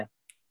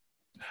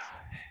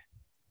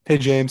Hey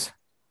James. Hey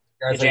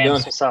Guys, how you doing?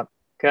 James, what's up?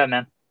 Good,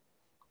 man.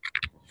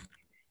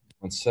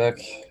 One sec.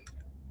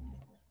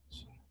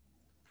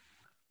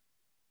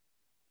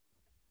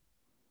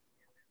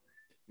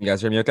 You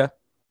guys hear me okay?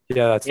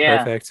 Yeah, that's Yeah,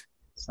 perfect.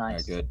 it's All right,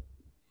 nice. good.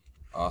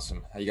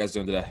 Awesome. How you guys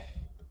doing today?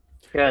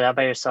 Good. How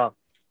about yourself?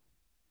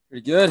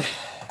 Pretty good.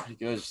 Pretty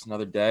good. Just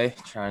another day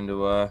trying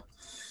to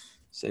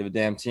save a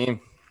damn team.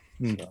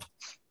 Hmm. So,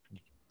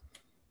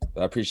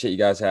 but I appreciate you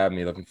guys having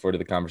me. Looking forward to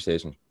the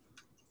conversation.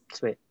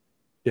 Sweet.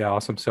 Yeah,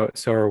 awesome. So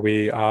are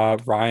we.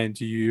 Ryan,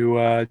 do you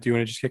want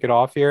to just kick it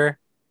off here?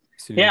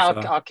 As soon Yeah,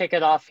 as I'll kick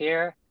it off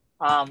here.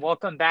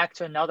 Welcome back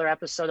to another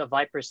episode of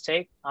Viper's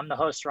Take. I'm the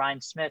host,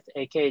 Ryan Smith,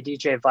 aka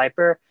DJ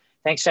Viper.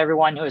 Thanks to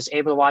everyone who was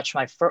able to watch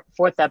my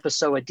fourth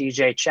episode with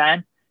DJ Chen.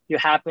 If you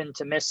happen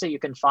to miss it, you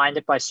can find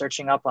it by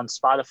searching up on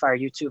Spotify or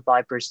YouTube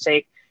Viper's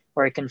Take,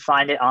 or you can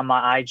find it on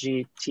my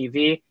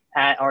IGTV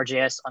at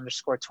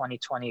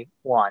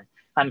RJS_2021.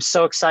 I'm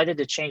so excited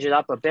to change it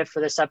up a bit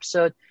for this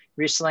episode.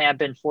 Recently, I've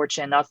been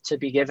fortunate enough to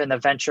be given the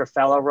Venture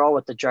Fellow role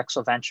with the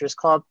Drexel Ventures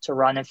Club to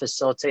run and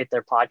facilitate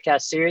their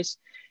podcast series.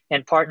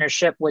 In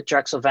partnership with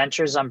Drexel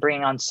Ventures, I'm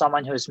bringing on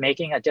someone who is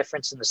making a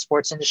difference in the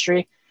sports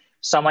industry,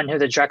 someone who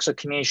the Drexel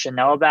community should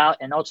know about,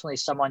 and ultimately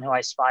someone who I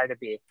aspire to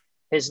be.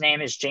 His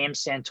name is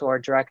James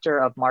Santore, Director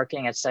of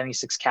Marketing at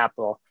 76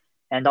 Capital.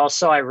 And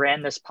also, I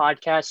ran this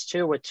podcast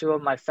too with two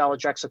of my fellow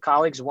Drexel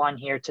colleagues, one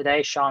here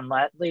today, Sean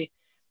Latley,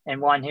 and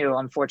one who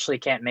unfortunately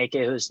can't make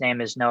it, whose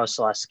name is Noah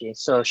Selesky.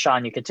 So,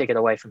 Sean, you can take it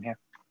away from here.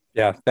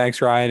 Yeah,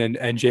 thanks Ryan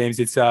and James.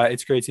 It's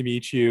great to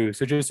meet you.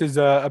 So just as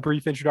a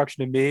brief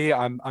introduction to me,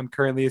 I'm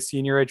currently a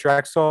senior at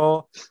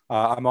Drexel.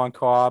 I'm on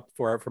co-op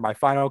for my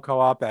final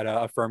co-op at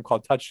a firm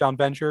called Touchdown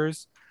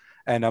Ventures.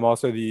 And I'm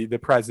also the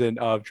president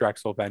of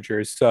Drexel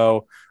Ventures.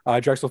 So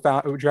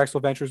Drexel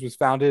Ventures was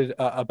founded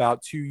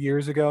about 2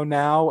 years ago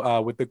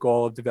now, with the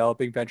goal of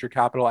developing venture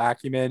capital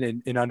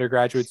acumen in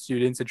undergraduate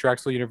students at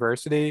Drexel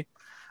University.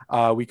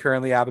 We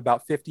currently have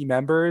about 50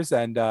 members,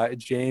 and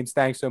James,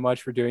 thanks so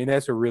much for doing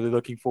this. We're really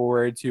looking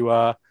forward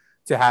to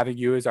having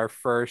you as our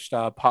first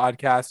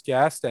podcast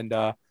guest. And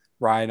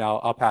Ryan,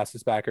 I'll pass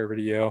this back over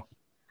to you.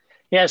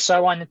 Yeah, so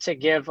I wanted to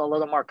give a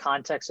little more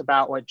context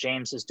about what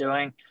James is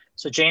doing.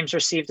 So James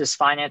received his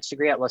finance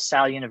degree at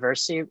LaSalle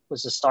University,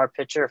 was a star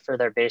pitcher for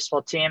their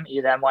baseball team.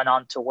 He then went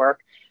on to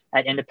work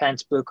at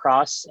Independence Blue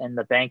Cross in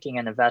the banking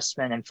and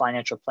investment and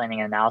financial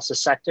planning and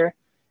analysis sector.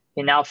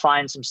 He now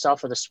finds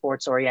himself at a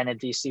sports-oriented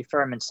VC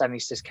firm in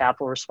 76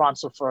 Capital,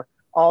 responsible for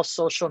all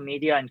social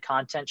media and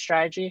content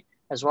strategy,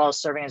 as well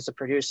as serving as the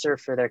producer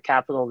for their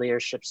Capital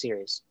Leadership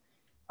Series.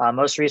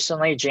 Most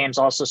recently, James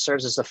also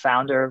serves as the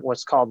founder of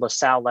what's called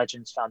LaSalle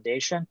Legends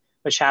Foundation,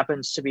 which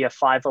happens to be a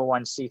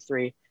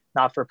 501c3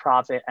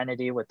 not-for-profit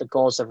entity with the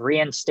goals of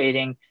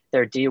reinstating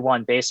their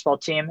D1 baseball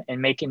team and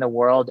making the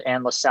world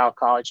and LaSalle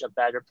College a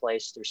better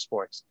place through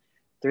sports.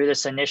 Through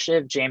this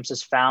initiative, James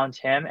has found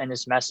him and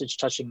his message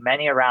touching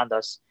many around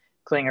us,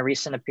 including a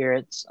recent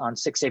appearance on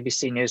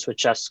 6ABC News with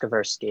Jessica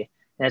Versky.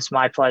 And it's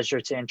my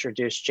pleasure to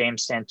introduce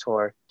James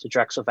Santore to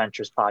Drexel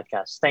Ventures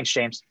podcast. Thanks,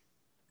 James.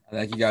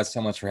 Thank you guys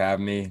so much for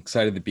having me.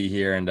 Excited to be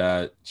here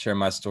and share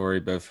my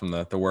story, both from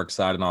the work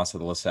side and also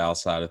the LaSalle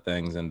side of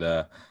things. And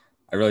I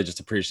really just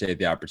appreciate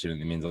the opportunity.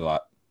 It means a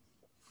lot.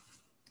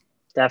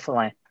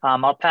 Definitely.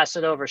 I'll pass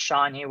it over,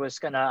 Sean. He was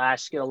going to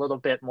ask you a little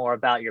bit more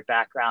about your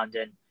background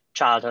in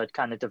childhood,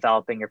 kind of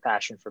developing your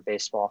passion for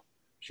baseball.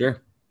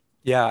 Sure.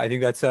 Yeah, I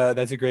think that's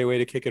a great way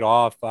to kick it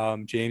off.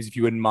 James, if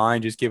you wouldn't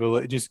mind, just give a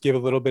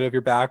little bit of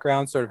your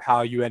background, sort of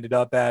how you ended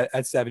up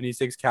at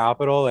 76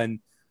 Capital, and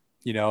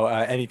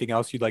anything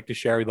else you'd like to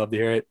share. We'd love to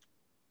hear it.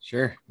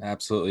 Sure.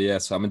 Absolutely. Yeah.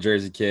 So I'm a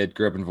Jersey kid,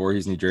 grew up in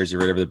Voorhees, New Jersey,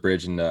 right over the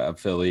bridge in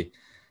Philly.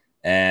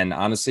 And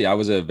honestly, I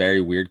was a very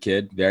weird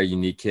kid, very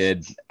unique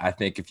kid. I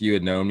think if you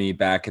had known me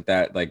back at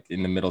that, like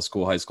in the middle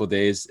school, high school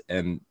days,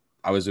 and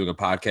I was doing a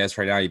podcast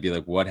right now, you'd be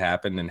like, what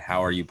happened? And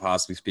how are you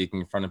possibly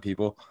speaking in front of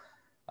people?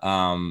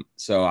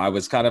 So I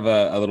was kind of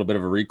a little bit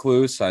of a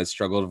recluse. I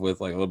struggled with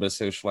like a little bit of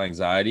social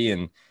anxiety,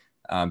 and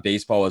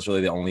baseball was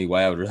really the only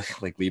way I would really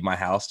like leave my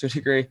house to a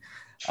degree.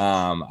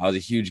 I was a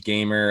huge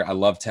gamer. I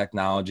love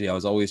technology. I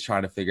was always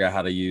trying to figure out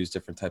how to use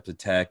different types of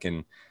tech.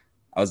 And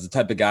I was the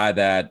type of guy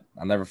that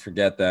I'll never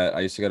forget that I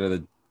used to go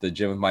to the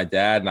gym with my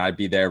dad, and I'd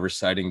be there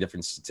reciting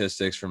different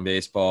statistics from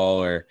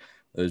baseball, or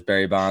there's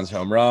Barry Bonds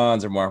home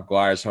runs or Mark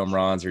McGwire's home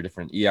runs or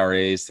different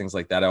ERAs, things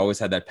like that. I always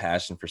had that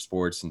passion for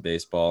sports and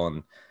baseball.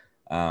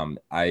 And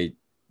I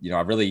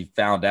really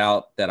found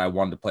out that I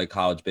wanted to play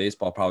college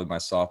baseball probably my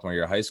sophomore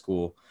year of high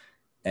school.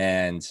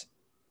 And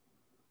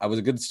I was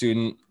a good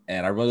student,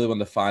 and I really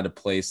wanted to find a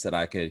place that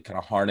I could kind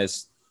of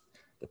harness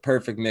the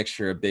perfect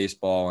mixture of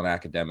baseball and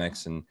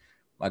academics. And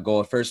my goal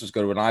at first was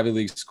go to an Ivy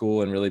League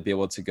school and really be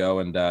able to go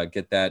and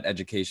get that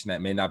education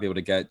that may not be able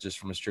to get just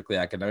from a strictly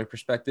academic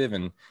perspective.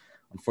 And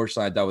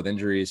unfortunately, I dealt with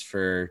injuries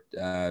for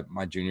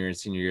my junior and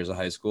senior years of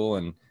high school,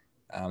 and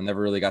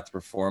never really got to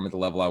perform at the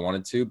level I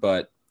wanted to.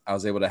 But I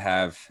was able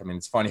to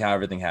it's funny how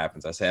everything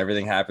happens. I say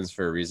everything happens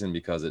for a reason,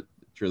 because it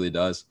truly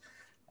does.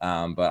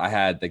 But I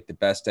had like the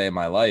best day of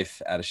my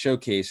life at a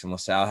showcase, and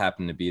LaSalle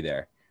happened to be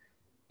there.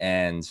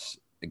 And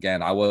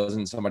again, I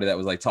wasn't somebody that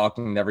was like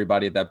talking to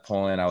everybody at that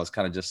point. I was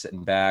kind of just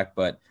sitting back,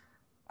 but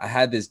I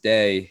had this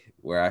day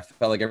where I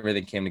felt like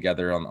everything came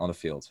together on the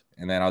field.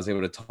 And then I was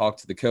able to talk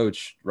to the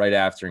coach right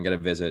after and get a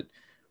visit.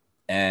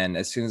 And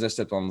as soon as I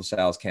stepped on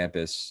LaSalle's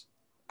campus,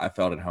 I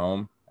felt at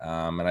home.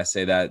 And I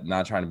say that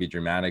not trying to be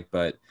dramatic,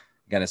 but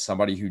again, as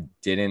somebody who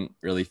didn't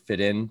really fit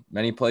in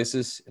many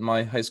places in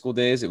my high school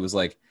days, it was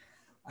like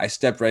I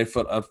stepped right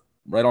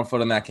on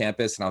foot on that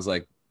campus, and I was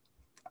like,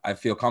 I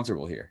feel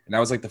comfortable here. And that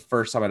was like the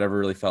first time I'd ever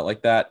really felt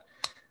like that.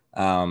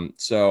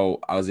 So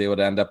I was able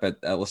to end up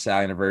at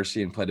LaSalle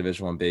University and play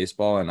Division I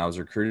baseball, and I was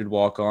recruited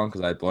walk on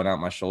because I had blown out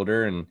my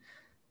shoulder and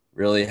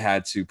really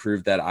had to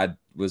prove that I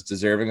was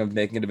deserving of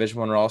making a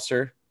Division I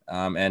roster.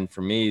 And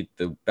for me,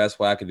 the best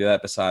way I could do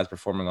that besides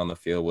performing on the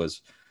field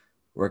was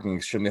working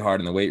extremely hard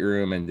in the weight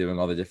room and doing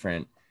all the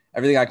different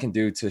everything I can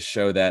do to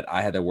show that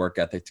I had a work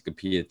ethic to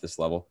compete at this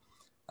level.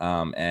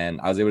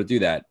 And I was able to do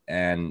that.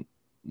 And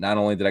not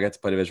only did I get to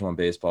play Division I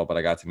baseball, but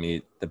I got to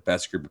meet the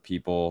best group of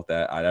people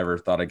that I'd ever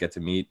thought I'd get to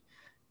meet.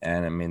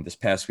 And I mean, this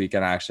past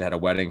weekend, I actually had a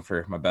wedding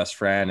for my best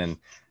friend and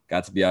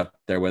got to be up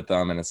there with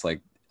them. And it's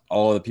like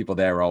all of the people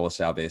there were all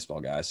LaSalle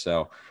baseball guys.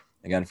 So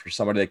again, for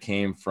somebody that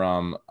came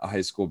from a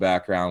high school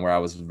background where I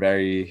was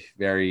very,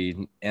 very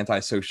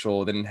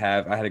antisocial, I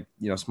had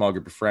a small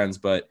group of friends,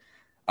 but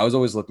I was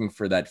always looking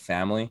for that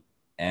family.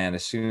 And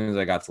as soon as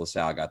I got to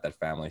LaSalle, I got that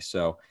family.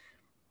 So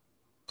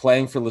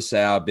playing for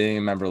LaSalle, being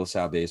a member of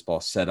LaSalle baseball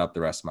set up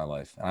the rest of my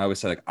life. And I always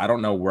said, like, I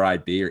don't know where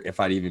I'd be or if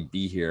I'd even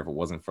be here if it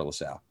wasn't for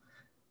LaSalle.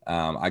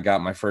 I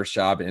got my first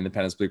job at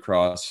Independence Blue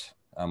Cross.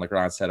 Like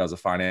Ron said, I was a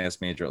finance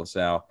major at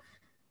LaSalle.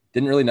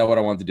 Didn't really know what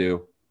I wanted to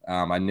do.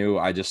 I knew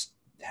I just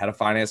had a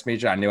finance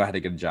major. I knew I had to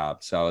get a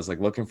job. So I was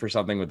like looking for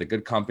something with a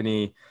good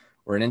company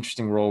or an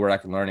interesting role where I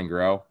can learn and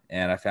grow.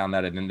 And I found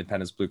that at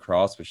Independence Blue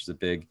Cross, which is a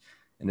big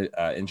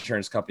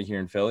insurance company here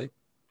in Philly.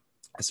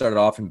 I started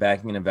off in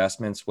banking and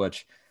investments,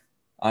 which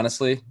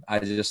honestly, I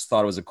just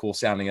thought it was a cool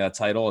sounding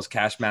title as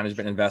cash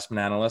management investment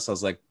analyst. I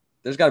was like,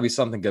 there's got to be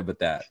something good with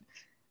that.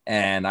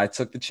 And I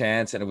took the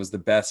chance, and it was the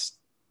best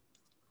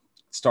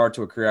start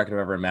to a career I could have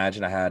ever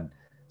imagined. I had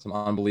some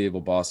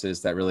unbelievable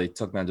bosses that really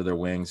took me under their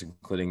wings,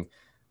 including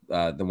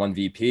the one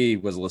VP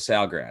was a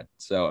LaSalle grad.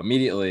 So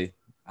immediately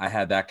I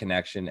had that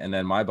connection. And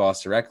then my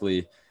boss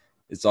directly,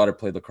 his daughter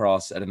played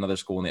lacrosse at another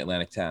school in the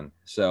Atlantic 10.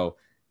 So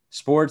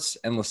sports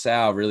and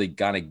LaSalle really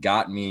kind of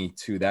got me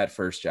to that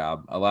first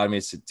job, allowed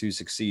me to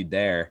succeed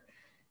there.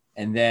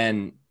 And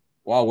then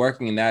while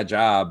working in that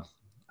job,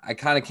 I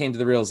kind of came to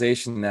the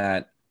realization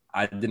that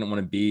I didn't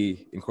want to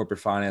be in corporate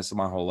finance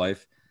my whole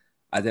life.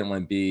 I didn't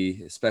want to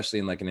be, especially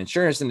in like an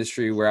insurance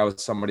industry where I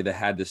was somebody that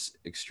had this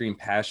extreme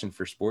passion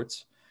for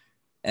sports.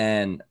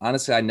 And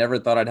honestly, I never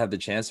thought I'd have the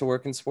chance to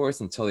work in sports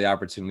until the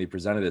opportunity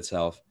presented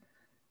itself.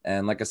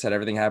 And like I said,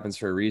 everything happens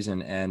for a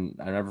reason. And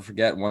I never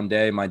forget one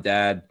day my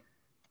dad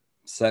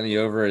sent me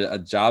over a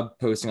job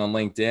posting on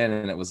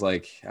LinkedIn. And it was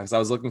like, I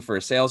was looking for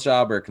a sales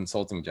job or a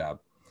consulting job.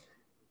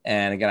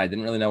 And again, I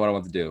didn't really know what I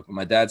wanted to do. But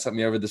my dad sent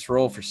me over this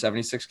role for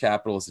 76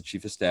 Capital as the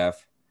chief of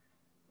staff.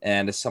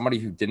 And as somebody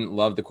who didn't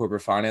love the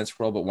corporate finance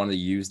role, but wanted to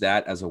use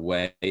that as a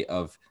way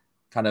of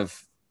kind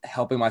of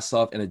helping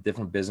myself in a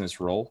different business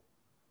role,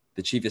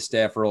 the chief of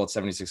staff role at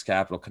 76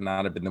 Capital could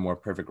not have been the more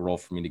perfect role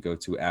for me to go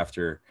to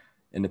after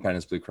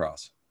Independence Blue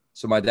Cross.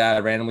 So my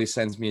dad randomly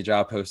sends me a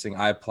job posting.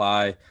 I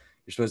apply.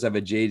 You're supposed to have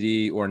a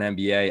JD or an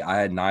MBA. I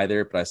had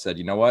neither, but I said,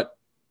 you know what?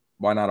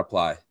 Why not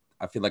apply?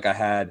 I feel like I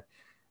had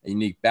a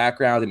unique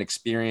background and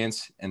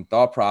experience and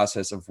thought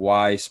process of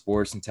why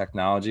sports and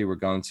technology were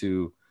going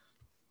to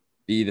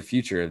be the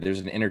future. There's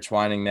an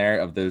intertwining there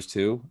of those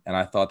two. And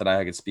I thought that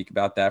I could speak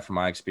about that from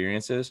my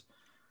experiences.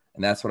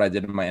 And that's what I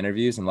did in my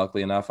interviews. And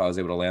luckily enough, I was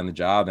able to land the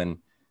job, and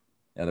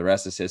the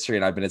rest is history.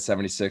 And I've been at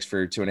 76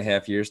 for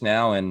 2.5 years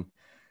now. And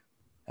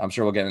I'm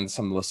sure we'll get into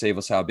some of the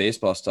LaSalle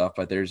baseball stuff,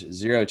 but there's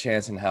zero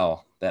chance in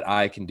hell that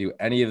I can do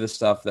any of the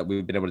stuff that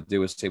we've been able to do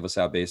with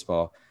LaSalle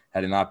baseball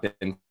had it not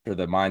been for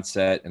the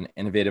mindset and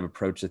innovative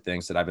approach to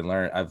things that I've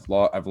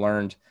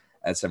learned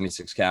at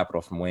 76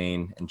 Capital from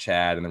Wayne and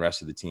Chad and the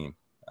rest of the team.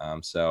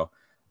 So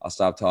I'll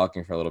stop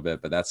talking for a little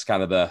bit, but that's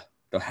kind of the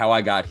how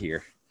I got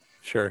here.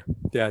 Sure.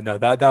 Yeah, no,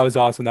 that was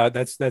awesome.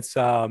 That's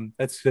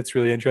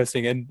really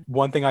interesting. And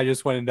one thing I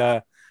just wanted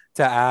to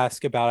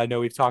ask about, I know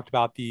we've talked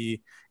about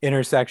the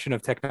intersection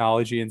of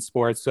technology and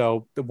sports.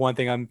 So the one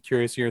thing I'm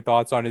curious your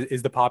thoughts on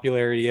is the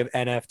popularity of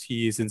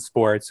NFTs in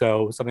sports.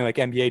 So something like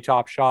NBA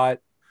Top Shot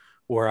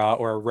or a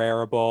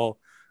Rareable.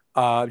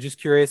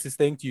 Just curious, is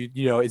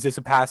this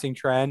a passing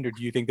trend, or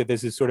do you think that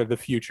this is sort of the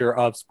future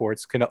of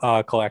sports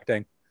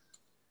collecting?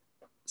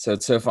 So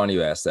it's so funny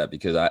you asked that,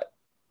 because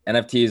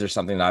NFTs are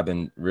something that I've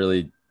been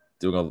really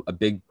doing a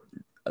big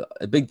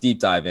deep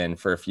dive in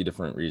for a few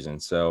different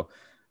reasons. So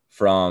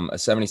from a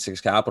 76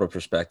 Capital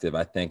perspective,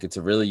 I think it's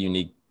a really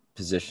unique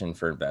position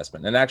for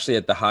investment. And actually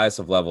at the highest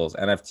of levels,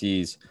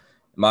 NFTs, in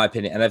my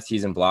opinion,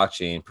 NFTs and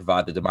blockchain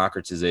provide the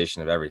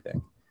democratization of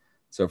everything.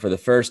 So for the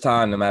first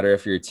time, no matter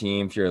if you're a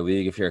team, if you're a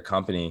league, if you're a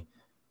company,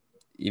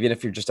 even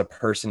if you're just a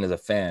person as a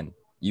fan,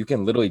 you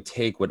can literally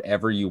take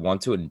whatever you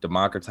want to and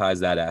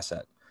democratize that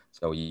asset.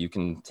 So you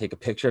can take a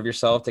picture of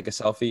yourself, take a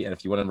selfie, and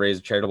if you want to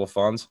raise charitable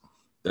funds,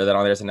 throw that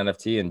on there as an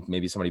NFT, and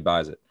maybe somebody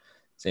buys it.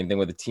 Same thing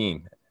with a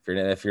team.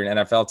 If you're an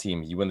NFL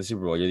team, you win the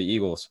Super Bowl, you're the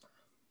Eagles.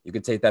 You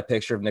could take that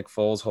picture of Nick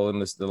Foles holding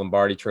the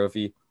Lombardi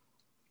Trophy.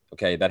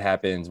 Okay, that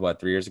happened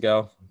 3 years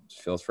ago?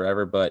 It feels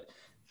forever, but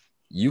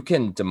you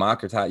can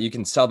democratize. You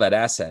can sell that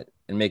asset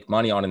and make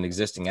money on an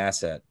existing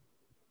asset,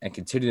 and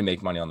continue to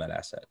make money on that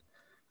asset.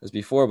 Because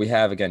before we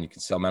have, again, you can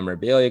sell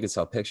memorabilia, you can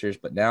sell pictures,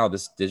 but now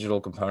this digital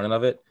component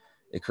of it,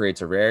 it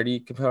creates a rarity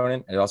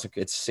component, and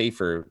it's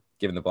safer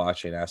given the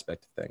blockchain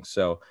aspect of things.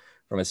 So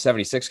from a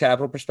 76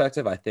 capital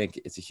perspective, I think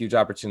it's a huge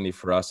opportunity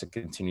for us to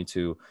continue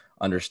to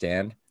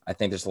understand. I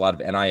think there's a lot of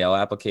NIL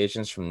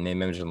applications from the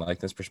name, image, and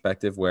likeness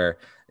perspective where,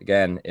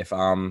 again,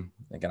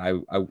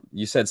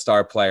 you said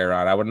star player,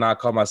 Ron. I would not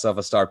call myself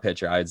a star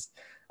pitcher. I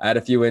had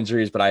a few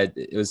injuries, but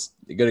it was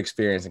a good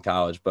experience in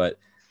college. But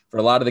for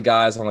a lot of the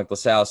guys on like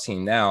LaSalle's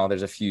team now,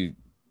 there's a few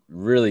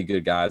really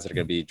good guys that are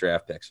going to be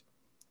draft picks.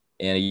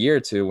 In a year or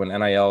two, when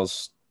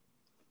NIL's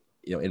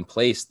in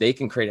place, they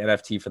can create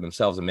NFT for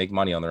themselves and make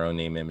money on their own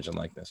name, image, and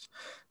likeness.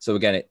 So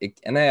again,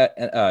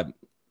 NFTs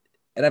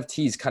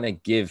kind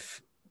of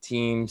give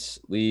teams,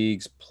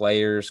 leagues,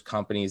 players,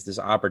 companies this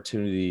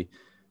opportunity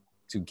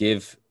to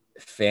give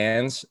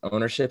fans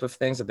ownership of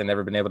things that they've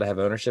never been able to have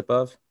ownership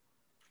of,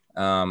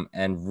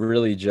 and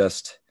really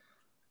just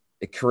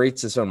it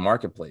creates its own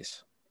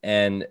marketplace.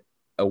 And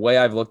a way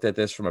I've looked at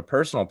this from a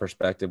personal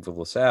perspective with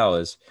LaSalle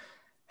is,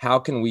 how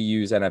can we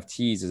use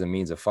NFTs as a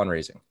means of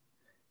fundraising?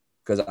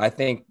 Because I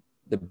think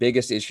the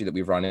biggest issue that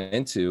we've run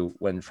into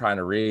when trying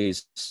to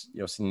raise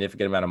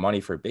significant amount of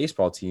money for a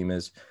baseball team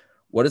is,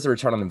 what is the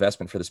return on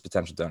investment for this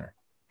potential donor?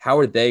 How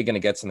are they going to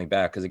get something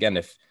back? Because again,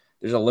 if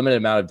there's a limited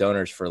amount of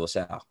donors for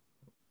LaSalle,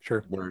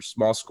 sure, we're a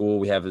small school,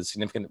 we have a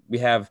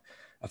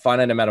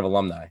finite amount of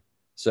alumni,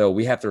 so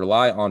we have to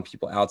rely on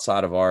people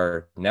outside of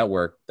our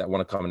network that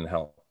want to come in and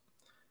help.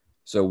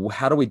 So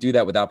how do we do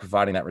that without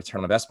providing that return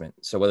on investment?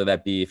 So whether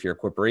that be, if you're a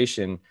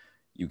corporation,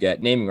 you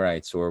get naming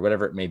rights or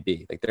whatever it may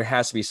be, like there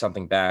has to be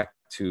something back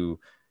to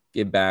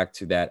give back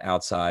to that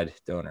outside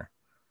donor.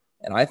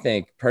 And I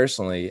think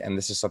personally, and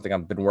this is something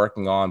I've been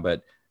working on,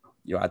 but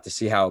I have to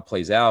see how it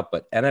plays out,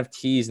 but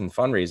NFTs and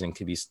fundraising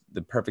could be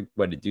the perfect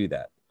way to do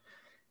that.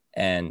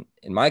 And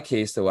in my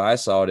case, the way I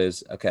saw it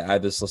is, okay, I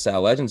have this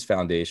LaSalle Legends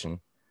Foundation.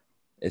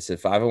 It's a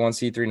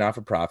 501c3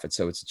 not-for-profit.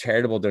 So it's a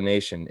charitable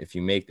donation. If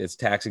you make it's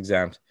tax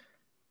exempt,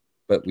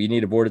 but we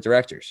need a board of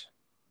directors,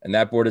 and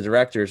that board of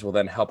directors will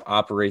then help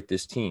operate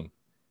this team.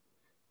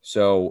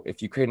 So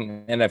if you create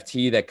an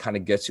NFT that kind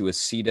of gets you a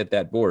seat at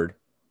that board,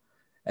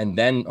 and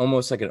then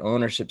almost like an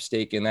ownership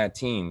stake in that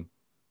team,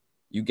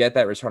 you get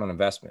that return on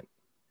investment.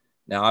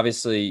 Now,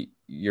 obviously,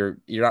 you're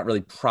not really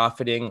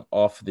profiting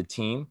off the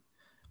team.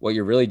 What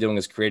you're really doing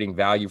is creating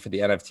value for the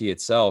NFT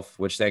itself,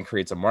 which then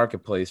creates a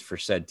marketplace for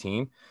said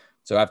team.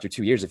 So after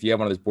 2 years, if you have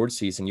one of those board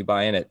seats and you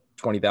buy in at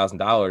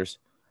 $20,000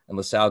 and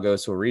LaSalle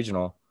goes to a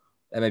regional,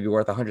 that may be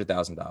worth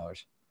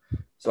 $100,000.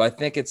 So I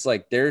think it's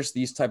like there's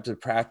these types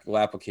of practical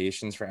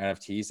applications for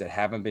NFTs that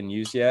haven't been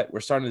used yet. We're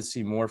starting to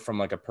see more from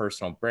like a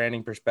personal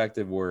branding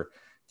perspective, where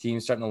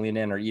teams starting to lean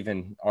in, or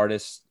even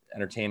artists,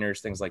 entertainers,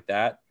 things like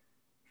that.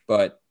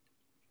 But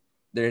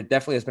there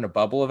definitely has been a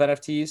bubble of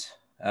NFTs.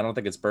 I don't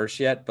think it's burst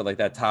yet, but like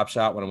that Top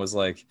Shot, when it was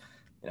like,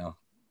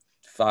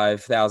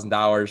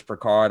 $5,000 per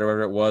card or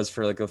whatever it was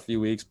for like a few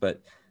weeks.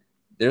 But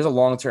there's a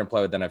long-term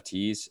play with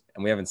NFTs,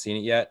 and we haven't seen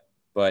it yet.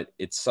 But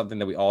it's something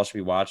that we all should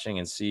be watching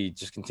and see,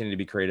 just continue to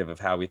be creative of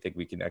how we think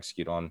we can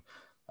execute on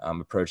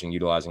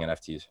utilizing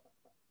NFTs.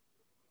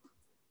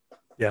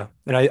 Yeah.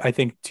 And I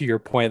think to your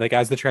point, like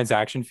as the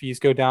transaction fees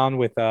go down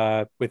with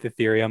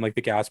Ethereum, like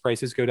the gas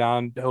prices go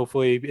down,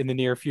 hopefully in the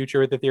near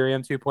future with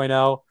Ethereum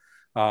 2.0,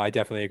 I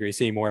definitely agree.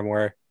 Seeing more and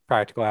more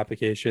practical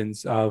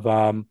applications of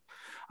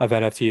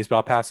NFTs, but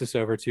I'll pass this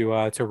over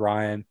to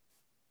Ryan.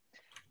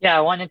 Yeah,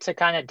 I wanted to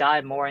kind of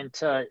dive more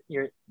into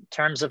your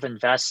terms of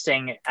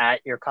investing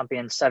at your company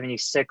in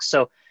 76.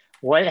 So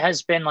what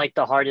has been like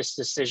the hardest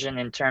decision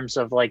in terms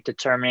of like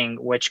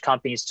determining which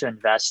companies to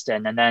invest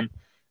in? And then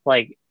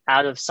like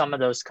out of some of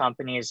those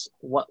companies,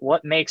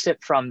 what makes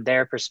it from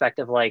their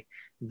perspective like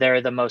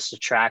they're the most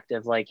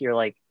attractive? Like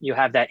you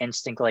have that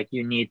instinct, like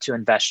you need to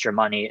invest your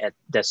money at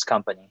this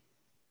company.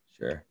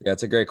 Sure. Yeah,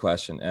 it's a great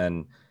question.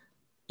 And,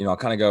 I'll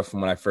kind of go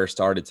from when I first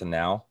started to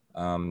now.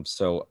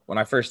 So when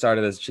I first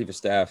started as chief of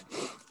staff,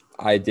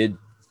 I did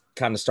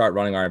kind of start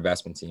running our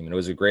investment team. And it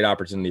was a great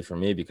opportunity for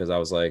me because I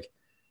was like,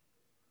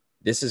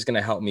 this is going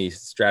to help me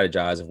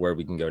strategize of where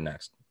we can go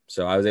next.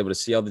 So I was able to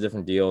see all the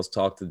different deals,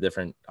 talk to the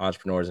different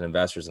entrepreneurs and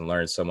investors, and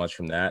learn so much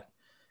from that.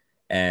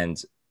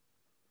 And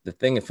the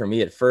thing for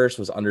me at first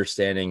was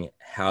understanding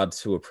how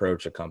to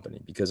approach a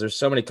company, because there's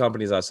so many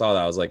companies I saw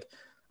that I was like,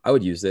 I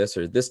would use this,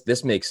 or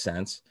this makes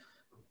sense.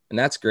 And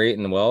that's great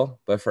and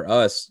well, but for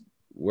us,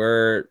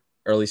 we're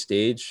early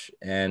stage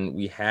and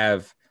we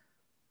have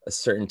a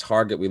certain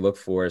target we look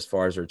for as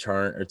far as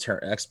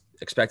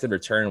expected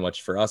return,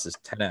 which for us is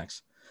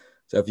 10x.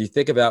 So if you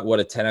think about what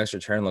a 10x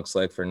return looks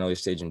like for an early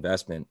stage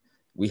investment,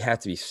 we have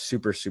to be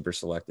super, super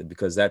selective,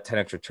 because that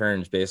 10x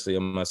return is basically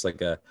almost like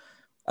I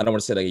don't want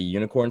to say like a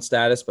unicorn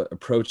status, but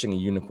approaching a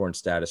unicorn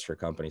status for a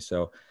company.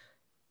 So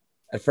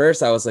at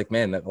first I was like,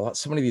 man,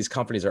 so many of these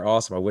companies are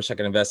awesome. I wish I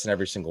could invest in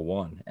every single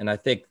one. And I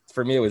think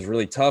for me, it was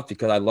really tough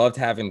because I loved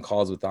having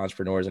calls with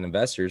entrepreneurs and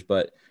investors,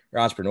 or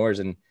entrepreneurs,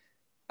 and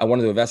I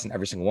wanted to invest in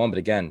every single one. But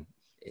again,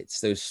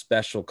 it's those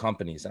special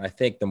companies. And I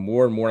think the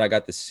more and more I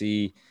got to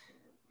see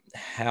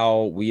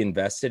how we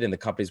invested in the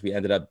companies we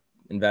ended up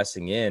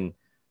investing in,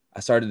 I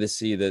started to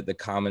see the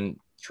common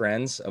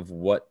trends of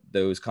what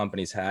those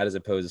companies had as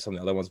opposed to some of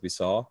the other ones we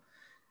saw.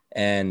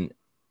 And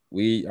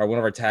one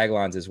of our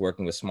taglines is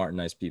working with smart and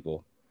nice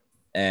people.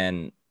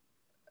 And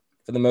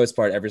for the most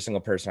part, every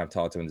single person I've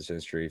talked to in this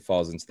industry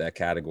falls into that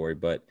category.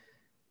 But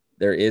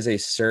there is a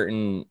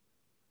certain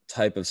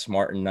type of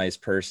smart and nice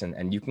person,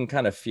 and you can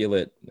kind of feel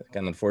it.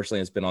 And unfortunately,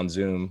 it's been on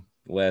Zoom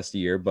last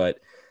year, but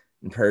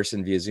in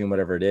person, via Zoom,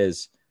 whatever it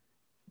is,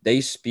 they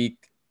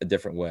speak a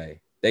different way.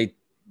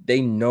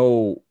 They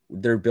know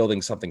they're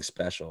building something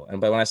special.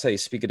 And but when I say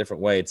speak a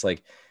different way, it's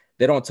like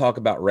they don't talk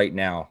about right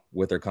now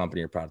with their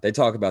company or product. They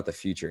talk about the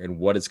future and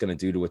what it's going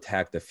to do to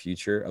attack the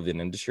future of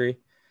an industry.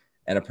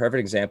 And a perfect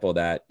example of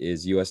that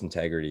is US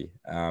Integrity.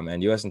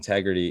 And US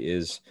Integrity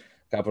is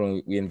a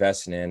company we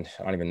invested in.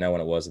 I don't even know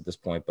when it was at this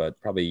point,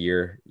 but probably a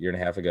year and a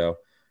half ago.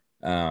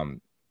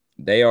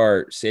 They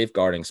are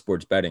safeguarding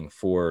sports betting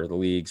for the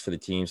leagues, for the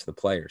teams, for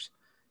the players.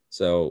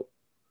 So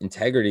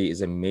integrity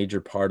is a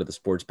major part of the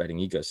sports betting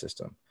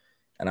ecosystem.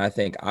 And I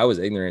think I was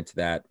ignorant to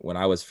that when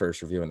I was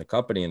first reviewing the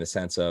company, in the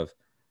sense of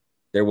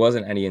there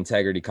wasn't any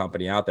integrity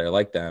company out there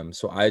like them.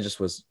 So I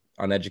just was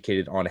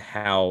uneducated on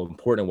how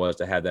important it was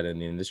to have that in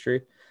the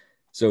industry.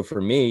 So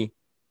for me,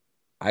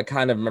 I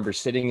kind of remember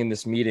sitting in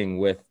this meeting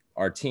with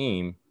our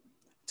team,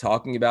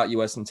 talking about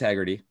US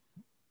Integrity,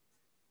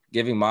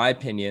 giving my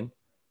opinion,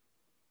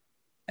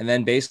 and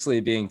then basically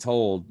being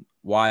told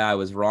why I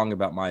was wrong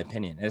about my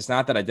opinion. And it's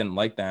not that I didn't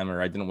like them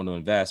or I didn't want to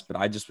invest, but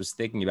I just was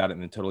thinking about it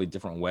in a totally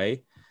different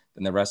way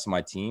than the rest of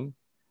my team.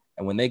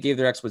 And when they gave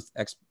their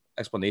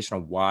explanation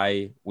of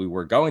why we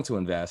were going to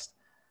invest,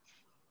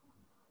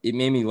 it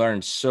made me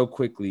learn so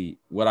quickly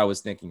what I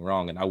was thinking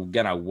wrong. And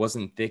I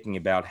wasn't thinking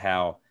about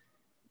how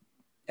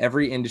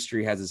every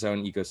industry has its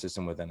own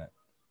ecosystem within it.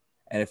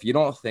 And if you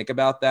don't think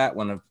about that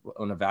when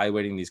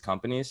evaluating these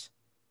companies,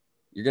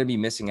 you're going to be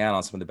missing out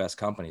on some of the best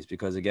companies,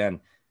 because again,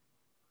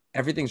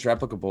 everything's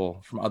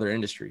replicable from other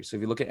industries. So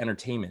if you look at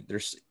entertainment,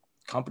 there's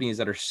companies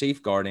that are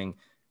safeguarding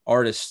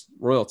artists'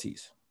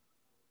 royalties.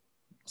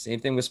 Same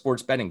thing with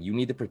sports betting. You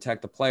need to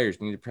protect the players.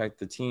 You need to protect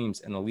the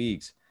teams and the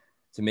leagues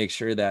to make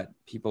sure that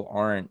people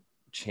aren't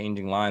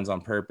changing lines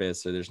on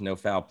purpose or there's no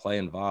foul play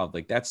involved.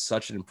 Like, that's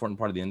such an important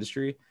part of the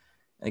industry.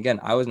 And again,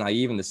 I was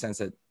naive in the sense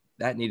that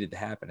that needed to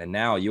happen. And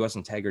now US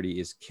Integrity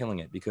is killing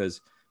it because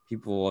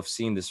people have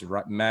seen this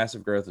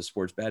massive growth of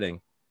sports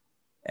betting,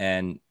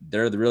 and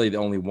they're really the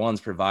only ones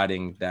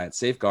providing that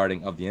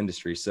safeguarding of the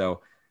industry.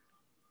 So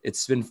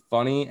it's been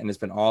funny and it's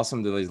been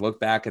awesome to look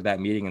back at that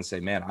meeting and say,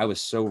 man, I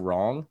was so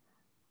wrong,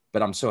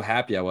 but I'm so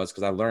happy I was,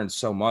 because I learned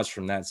so much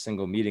from that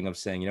single meeting of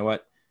saying, you know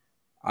what,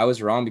 I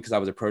was wrong because I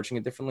was approaching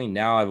it differently.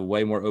 Now I have a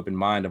way more open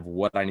mind of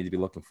what I need to be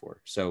looking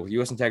for. So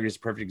US Integrity is a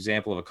perfect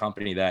example of a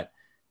company that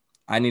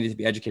I needed to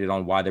be educated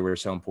on why they were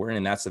so important.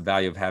 And that's the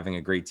value of having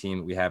a great team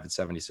that we have at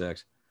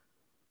 76.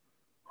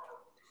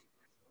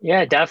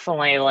 Yeah,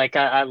 definitely. Like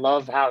I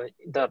love how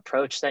the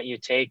approach that you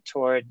take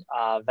toward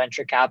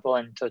venture capital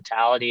in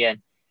totality.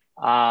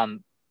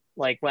 And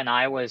like when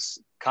I was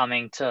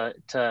coming to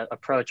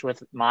approach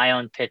with my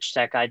own pitch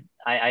deck,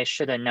 I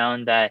should have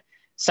known that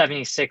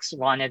 76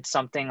 wanted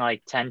something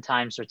like 10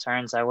 times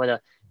returns. I would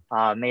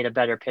have made a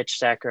better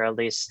pitch deck, or at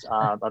least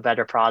a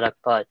better product.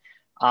 But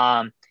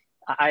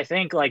I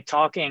think like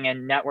talking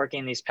and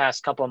networking these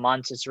past couple of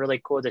months, it's really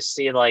cool to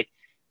see, like,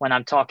 when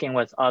I'm talking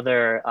with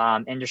other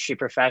industry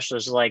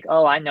professionals, like,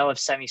 oh, I know of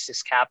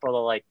 76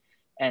 Capital, like,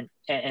 and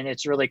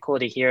it's really cool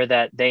to hear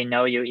that they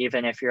know you,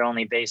 even if you're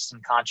only based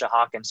in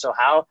Conshohocken. So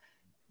how,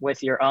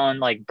 with your own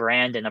like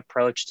brand and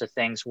approach to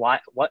things,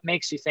 what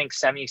makes you think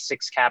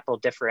 76 Capital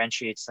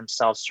differentiates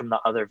themselves from the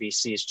other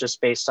VCs,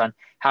 just based on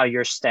how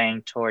you're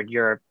staying toward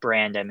your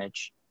brand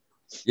image?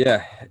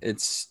 Yeah,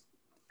 it's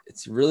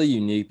really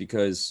unique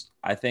because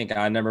I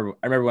remember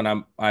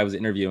when I was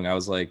interviewing, I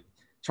was like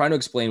trying to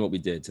explain what we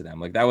did to them.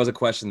 Like, that was a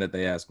question that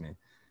they asked me,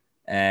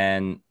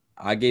 and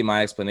I gave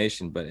my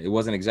explanation, but it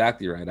wasn't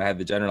exactly right. I had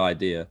the general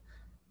idea,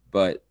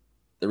 but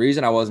the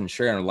reason I wasn't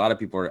sure, and a lot of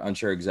people are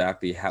unsure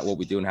exactly what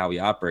we do and how we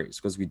operate, is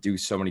because we do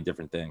so many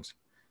different things.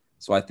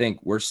 So I think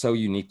we're so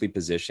uniquely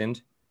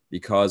positioned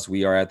because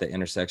we are at the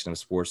intersection of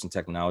sports and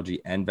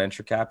technology and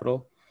venture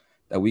capital,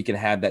 that we can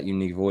have that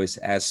unique voice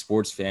as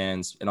sports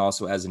fans and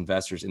also as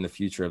investors in the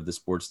future of the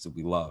sports that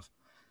we love.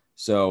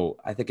 So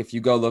I think if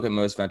you go look at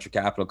most venture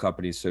capital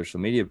companies' social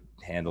media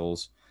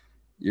handles,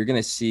 you're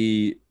going to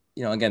see,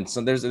 again, so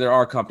there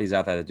are companies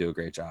out there that do a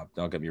great job.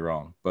 Don't get me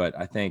wrong. But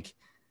I think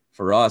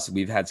for us,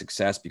 we've had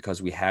success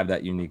because we have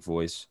that unique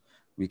voice.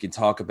 We can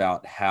talk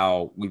about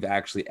how we've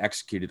actually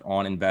executed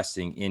on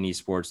investing in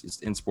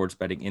esports, in sports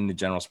betting, in the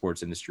general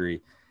sports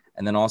industry,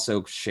 and then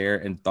also share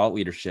and thought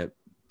leadership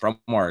from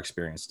our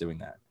experience doing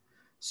that.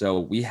 So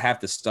we have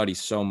to study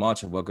so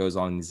much of what goes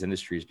on in these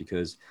industries,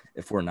 because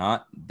if we're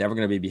not, then we're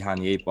going to be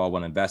behind the eight ball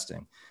when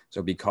investing.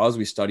 So because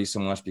we study so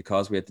much,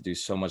 because we have to do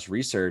so much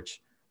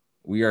research,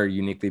 we are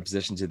uniquely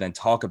positioned to then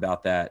talk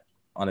about that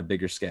on a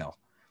bigger scale.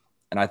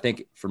 And I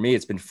think for me,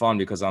 it's been fun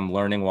because I'm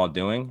learning while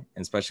doing,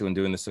 and especially when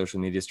doing the social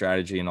media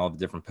strategy and all the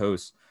different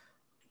posts.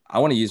 I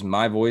want to use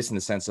my voice in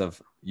the sense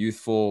of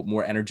youthful,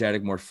 more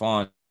energetic, more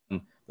fun,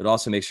 but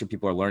also make sure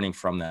people are learning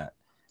from that.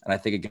 And I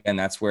think, again,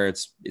 that's where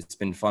it's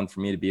been fun for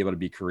me to be able to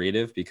be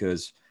creative,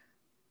 because,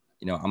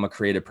 you know, I'm a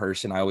creative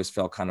person. I always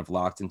felt kind of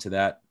locked into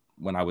that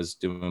when I was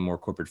doing more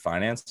corporate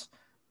finance.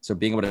 So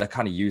being able to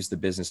kind of use the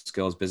business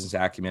skills, business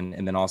acumen,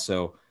 and then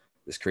also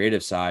this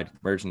creative side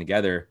merging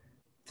together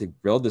to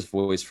build this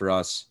voice for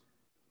us,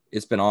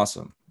 it's been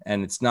awesome.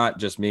 And it's not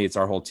just me, it's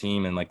our whole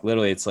team. And like,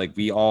 literally, it's like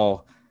we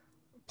all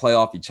play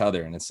off each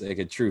other, and it's like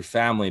a true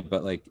family.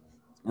 But like,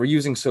 we're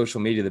using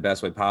social media the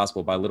best way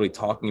possible by literally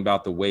talking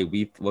about the way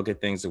we look at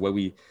things, the way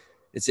we,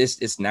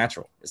 it's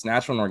natural. It's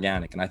natural and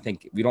organic. And I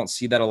think we don't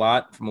see that a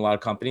lot from a lot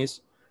of companies.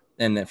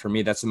 And that for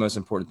me, that's the most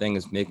important thing,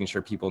 is making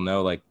sure people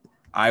know, like,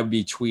 I would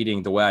be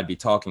tweeting the way I'd be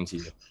talking to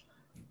you.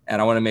 And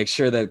I want to make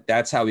sure that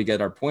that's how we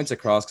get our points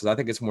across, because I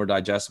think it's more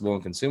digestible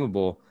and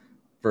consumable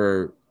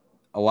for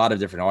a lot of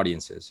different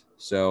audiences.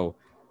 So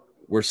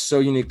we're so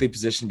uniquely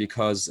positioned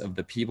because of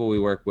the people we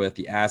work with,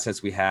 the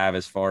assets we have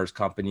as far as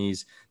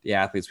companies, the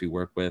athletes we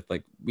work with.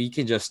 Like, we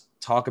can just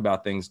talk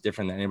about things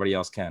different than anybody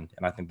else can.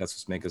 And I think that's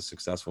what's makes us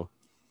successful.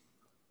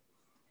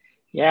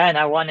 Yeah. And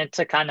I wanted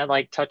to kind of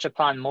like touch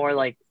upon more,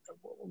 like,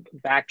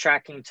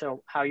 backtracking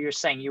to how you're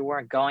saying you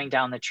weren't going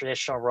down the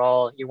traditional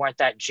role. You weren't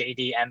that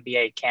JD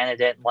MBA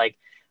candidate. Like,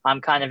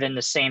 I'm kind of in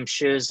the same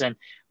shoes, and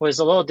was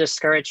a little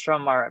discouraged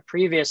from our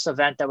previous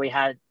event that we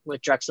had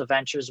with Drexel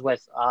Ventures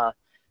with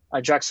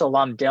a Drexel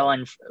alum,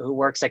 Dylan, who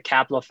works at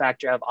Capital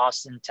Factory of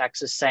Austin,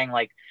 Texas, saying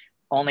like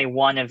only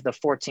one of the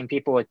 14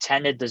 people who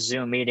attended the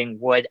Zoom meeting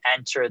would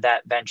enter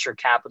that venture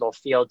capital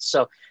field.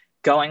 So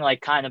going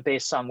like kind of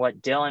based on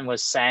what Dylan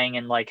was saying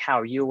and like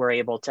how you were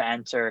able to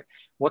enter,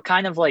 what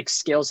kind of like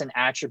skills and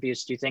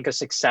attributes do you think a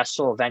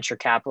successful venture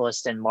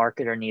capitalist and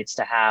marketer needs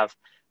to have?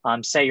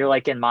 Say you're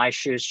like in my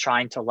shoes,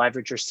 trying to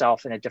leverage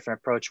yourself in a different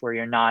approach where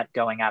you're not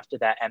going after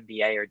that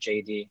MBA or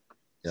JD.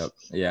 Yep.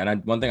 Yeah.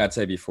 And one thing I'd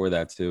say before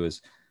that too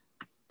is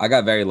I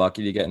got very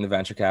lucky to get into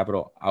venture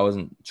capital. I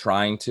wasn't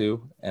trying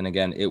to. And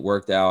again, it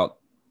worked out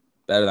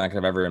better than I could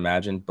have ever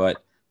imagined.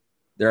 But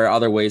there are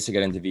other ways to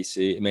get into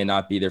VC. It may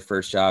not be their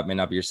first job, may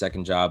not be your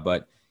second job,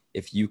 but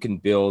if you can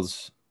build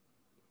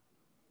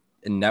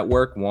a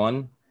network,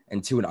 one,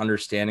 and two, an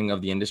understanding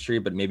of the industry,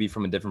 but maybe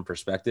from a different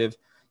perspective,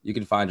 you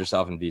can find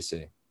yourself in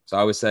VC. So I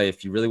always say,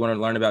 if you really want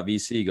to learn about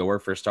VC, go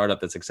work for a startup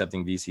that's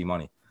accepting VC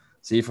money.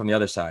 See from the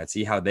other side,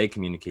 see how they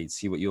communicate,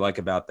 see what you like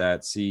about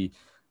that. See,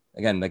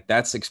 again, like,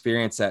 that's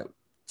experience that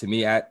to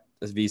me at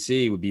as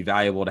VC would be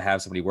valuable to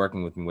have somebody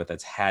working with me with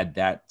that's had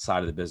that side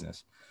of the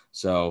business.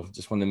 So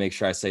just wanted to make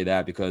sure I say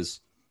that,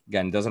 because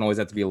again, it doesn't always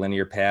have to be a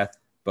linear path,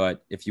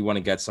 but if you want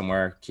to get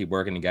somewhere, keep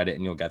working to get it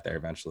and you'll get there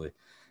eventually.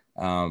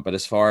 But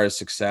as far as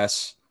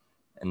success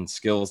and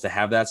skills to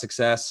have that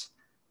success,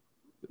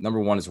 number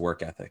one is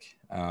work ethic.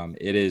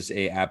 It is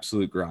a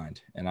absolute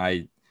grind. And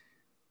I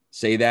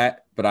say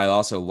that, but I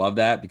also love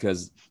that,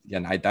 because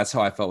again, that's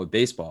how I felt with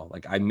baseball.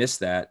 Like, I missed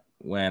that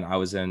when I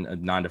was in a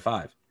 9 to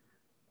 5.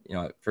 You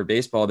know, for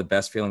baseball, the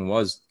best feeling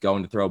was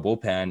going to throw a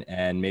bullpen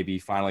and maybe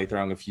finally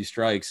throwing a few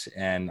strikes.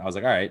 And I was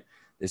like, all right,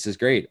 this is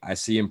great. I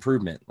see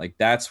improvement. Like,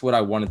 that's what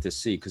I wanted to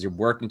see, because you're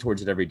working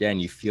towards it every day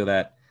and you feel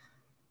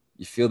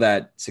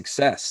that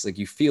success, like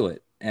you feel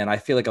it. And I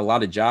feel like a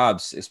lot of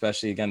jobs,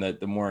 especially again,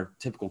 the more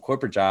typical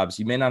corporate jobs,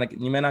 you may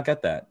not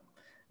get that.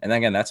 And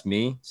again, that's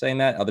me saying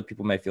that. Other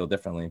people may feel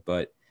differently,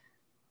 but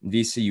in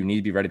VC, you need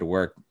to be ready to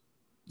work.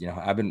 You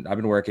know, I've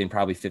been working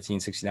probably 15,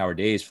 16-hour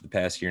days for the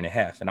past year and a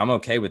half. And I'm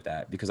okay with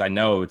that, because I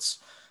know it's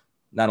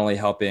not only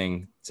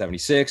helping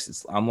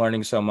 76, I'm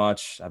learning so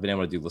much. I've been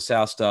able to do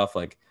LaSalle stuff.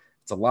 Like,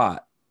 it's a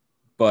lot,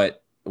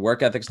 but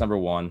work ethic's number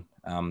one.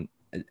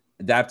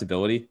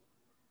 Adaptability.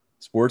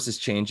 Sports is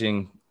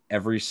changing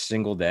every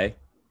single day,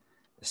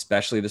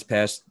 especially this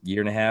past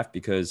year and a half,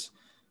 because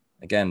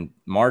again,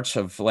 March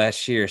of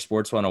last year,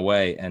 sports went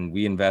away and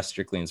we invest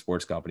strictly in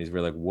sports companies.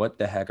 We're like, what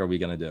the heck are we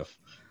going to do?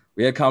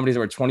 We had companies that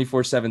were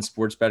 24/7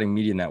 sports betting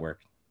media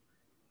network.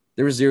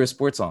 There was zero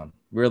sports on.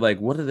 We were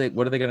like, what are they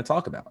going to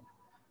talk about?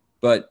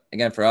 But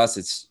again, for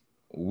us,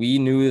 we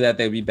knew that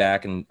they'd be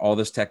back and all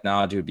this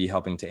technology would be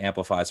helping to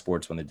amplify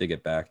sports when they did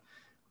get back.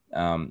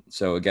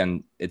 So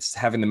again, it's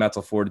having the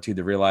mental fortitude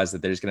to realize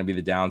that there's going to be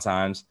the down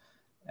times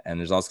and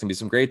there's also going to be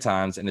some great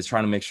times, and it's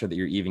trying to make sure that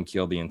you're even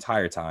keeled the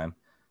entire time.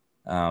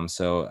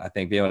 So I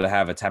think being able to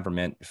have a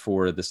temperament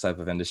for this type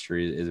of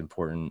industry is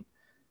important.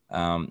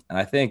 And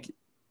I think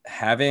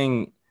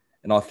having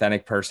an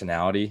authentic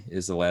personality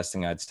is the last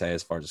thing I'd say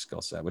as far as a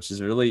skill set, which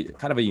is really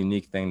kind of a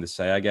unique thing to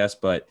say, I guess.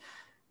 But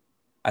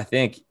I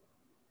think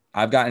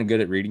I've gotten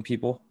good at reading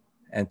people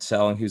and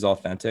telling who's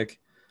authentic,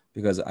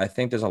 because I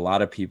think there's a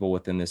lot of people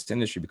within this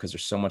industry, because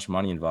there's so much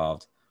money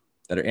involved,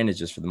 that are in it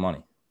just for the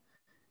money.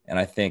 And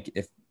I think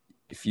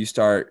if you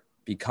start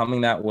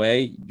becoming that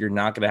way, you're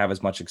not going to have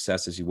as much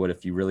success as you would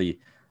if you really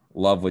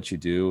love what you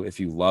do, if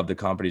you love the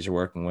companies you're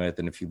working with,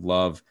 and if you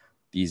love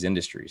these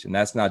industries. And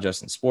that's not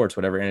just in sports,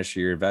 whatever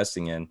industry you're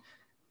investing in,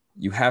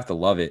 you have to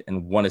love it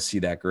and want to see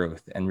that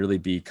growth and really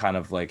be kind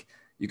of like,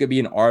 you could be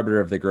an arbiter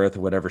of the growth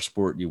of whatever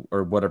sport you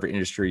or whatever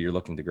industry you're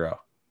looking to grow.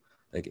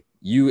 Like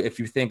if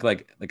you think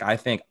like I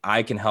think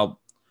I can help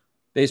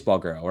baseball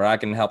grow, or I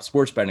can help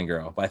sports betting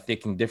grow by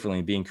thinking differently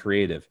and being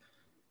creative.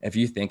 If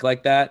you think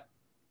like that,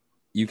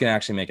 you can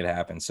actually make it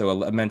happen.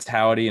 So a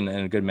mentality and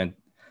a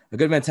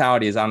good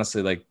mentality is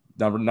honestly like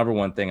number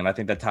one thing. And I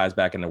think that ties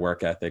back into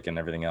work ethic and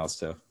everything else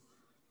too.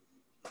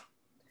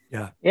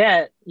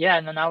 Yeah.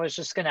 And then I was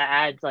just going to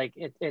add, like,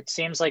 it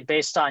seems like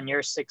based on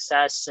your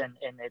success and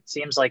it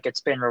seems like it's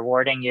been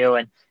rewarding you,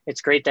 and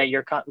it's great that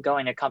you're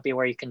going to a company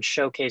where you can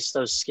showcase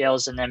those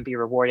skills and then be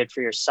rewarded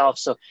for yourself.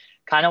 So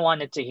kind of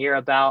wanted to hear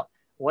about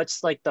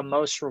what's like the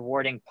most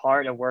rewarding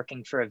part of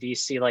working for a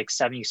VC like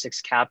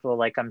 76 Capital.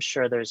 Like, I'm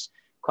sure there's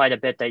quite a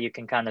bit that you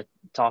can kind of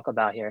talk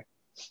about here.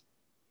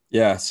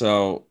 Yeah.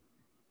 So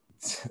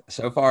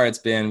far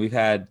we've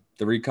had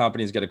 3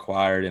 companies get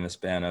acquired in the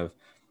span of,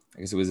 I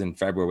guess it was in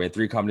February. We had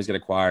 3 companies get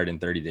acquired in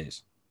 30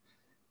 days.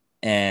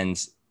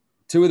 And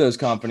 2 of those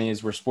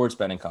companies were sports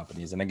betting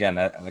companies. And again,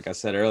 like I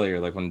said earlier,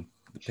 like when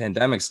the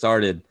pandemic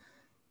started,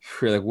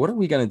 we were like, what are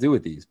we going to do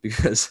with these?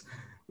 Because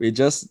we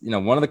just,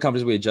 one of the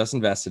companies we had just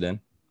invested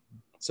in.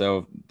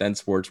 So then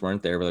sports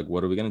weren't there. We're like,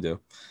 what are we going to do?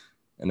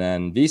 And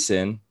then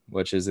VSiN,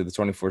 which is the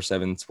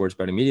 24/7 sports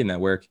betting media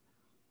network.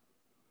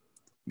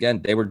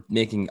 Again, they were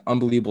making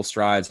unbelievable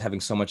strides, having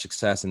so much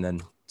success, and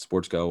then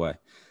sports go away.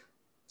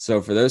 So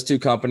for those 2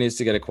 companies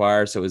to get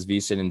acquired, so it was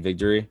VSiN and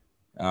Victory,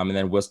 and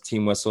then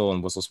Team Whistle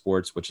and Whistle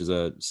Sports, which is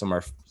some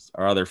of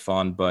our other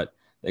fund, but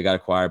they got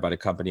acquired by the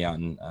company out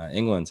in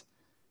England.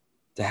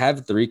 To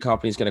have 3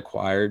 companies get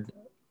acquired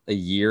a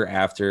year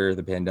after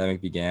the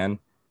pandemic began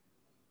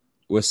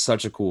was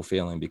such a cool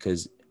feeling,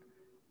 because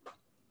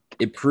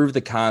it proved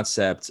the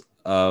concept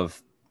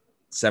of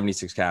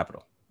 76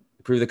 Capital.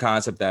 It proved the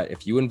concept that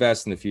if you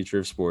invest in the future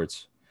of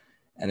sports,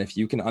 and if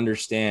you can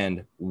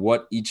understand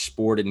what each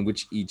sport and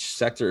which each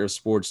sector of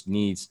sports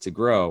needs to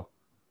grow,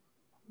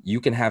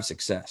 you can have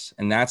success.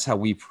 And that's how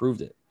we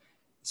proved it.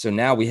 So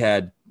now we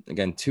had,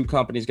 again, 2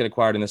 companies get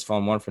acquired in this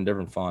fund, 1 from a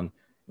different fund.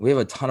 We have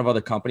a ton of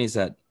other companies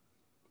that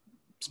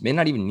may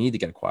not even need to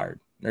get acquired.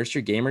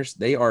 Nursery Gamers,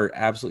 they are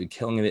absolutely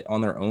killing it on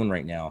their own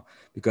right now,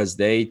 because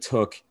they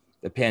took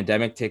the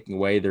pandemic taking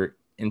away their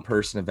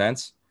in-person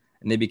events,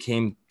 and they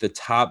became the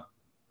top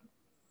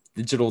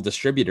digital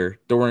distributor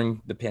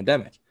during the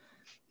pandemic.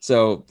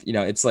 So,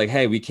 it's like,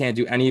 hey, we can't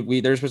do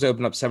they're supposed to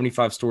open up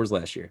 75 stores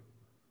last year.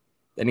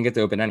 They didn't get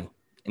to open any.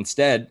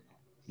 Instead,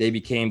 they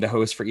became the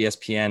host for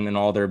ESPN and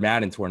all their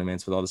Madden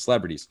tournaments with all the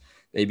celebrities.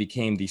 They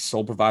became the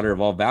sole provider of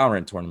all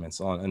Valorant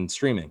tournaments on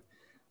streaming.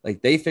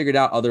 Like, they figured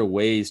out other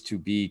ways to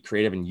be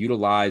creative and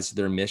utilize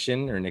their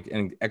mission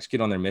and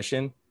execute on their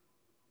mission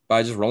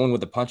by just rolling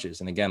with the punches.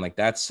 And again, like,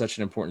 that's such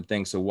an important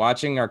thing. So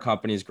watching our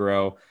companies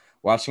grow,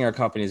 watching our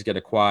companies get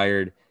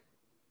acquired,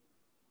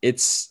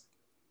 it's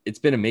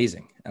been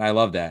amazing. And I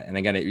love that. And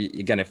again,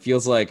 it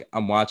feels like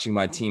I'm watching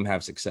my team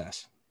have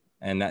success,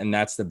 and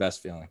that's the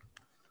best feeling.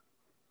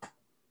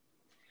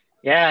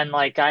 Yeah. And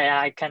like,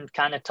 I can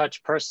kind of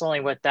touch personally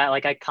with that.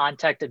 Like, I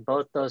contacted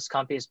both those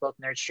companies, both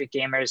Nerd Street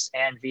Gamers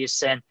and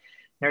VSiN.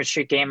 Nerd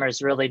Street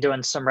Gamers really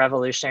doing some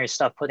revolutionary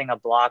stuff, putting a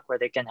block where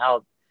they can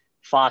help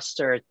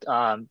foster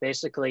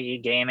basically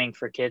e-gaming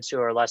for kids who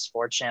are less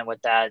fortunate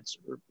with that. It's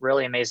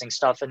really amazing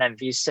stuff. And then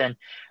VSiN,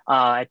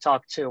 I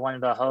talked to one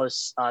of the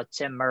hosts,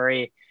 Tim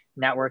Murray,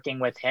 networking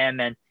with him.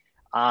 And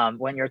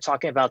when you're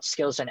talking about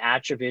skills and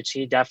attributes,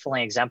 he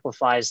definitely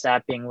exemplifies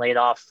that, being laid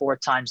off 4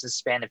 times the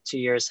span of 2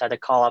 years, had to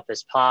call up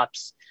his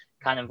pops,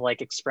 kind of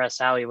like express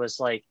how he was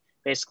like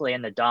basically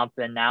in the dump.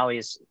 And now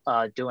he's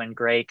doing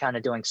great, kind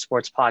of doing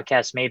sports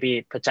podcasts,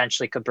 maybe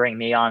potentially could bring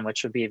me on,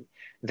 which would be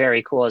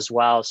very cool as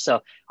well.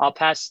 So I'll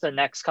pass the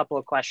next couple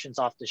of questions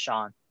off to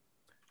Sean.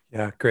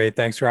 Yeah, great.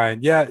 Thanks,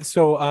 Ryan. Yeah,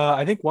 so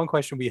I think one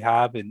question we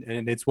have,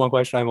 and it's one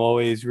question I'm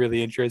always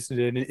really interested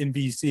in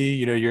VC.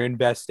 You're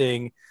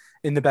investing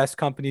in the best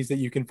companies that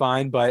you can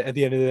find, but at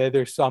the end of the day,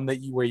 there's some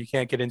where you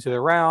can't get into the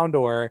round,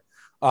 or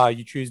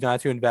you choose not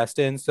to invest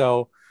in.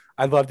 So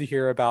I'd love to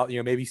hear about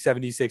maybe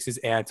 76's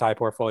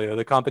anti-portfolio,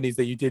 the companies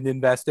that you didn't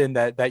invest in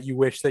that you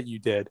wish that you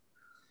did.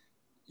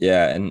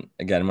 Yeah, and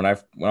again, when I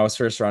was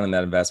first running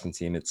that investment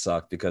team, it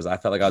sucked, because I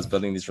felt like I was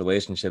building these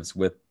relationships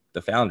with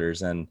the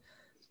founders, and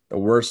the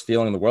worst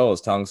feeling in the world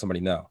is telling somebody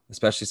no,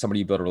 especially somebody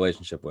you build a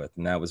relationship with.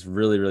 And that was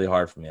really, really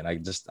hard for me. And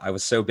I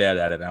was so bad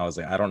at it. And I was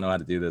like, I don't know how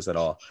to do this at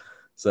all.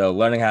 So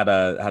learning how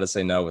to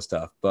say no was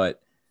tough. But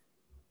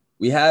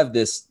we have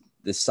this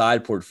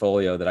side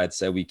portfolio that I'd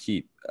say we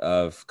keep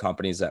of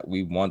companies that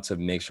we want to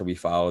make sure we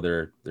follow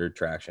their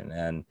traction.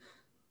 And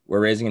we're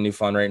raising a new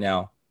fund right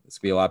now. It's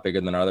gonna be a lot bigger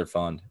than our other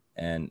fund.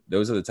 And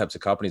those are the types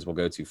of companies we'll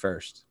go to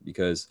first,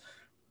 because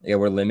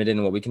we're limited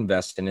in what we can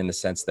invest in the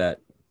sense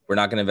that we're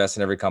not going to invest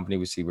in every company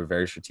we see. We're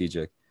very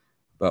strategic,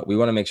 but we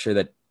want to make sure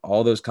that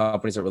all those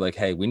companies that we're like,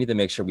 hey, we need to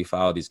make sure we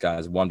follow these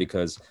guys. One,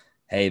 because,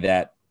 hey,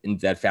 that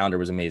founder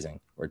was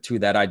amazing. Or two,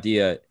 that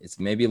idea, it's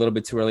maybe a little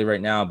bit too early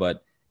right now,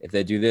 but if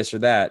they do this or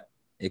that,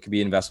 it could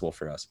be investable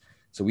for us.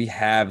 So we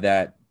have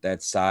that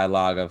side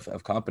log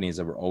of companies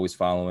that we're always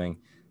following.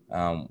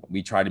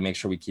 We try to make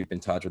sure we keep in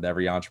touch with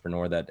every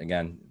entrepreneur that,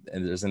 again,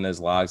 is in those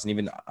logs, and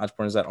even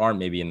entrepreneurs that aren't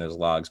maybe in those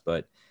logs,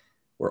 but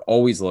we're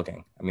always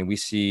looking. I mean, we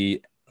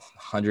see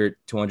 100,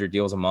 200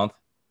 deals a month,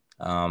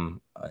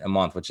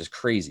 which is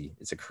crazy.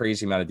 It's a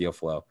crazy amount of deal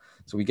flow.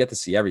 So we get to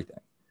see everything,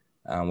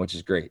 which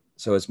is great.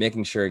 So it's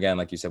making sure, again,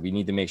 like you said, we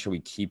need to make sure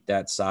we keep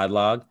that side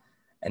log.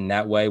 And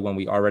that way, when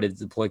we are ready to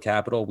deploy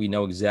capital, we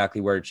know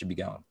exactly where it should be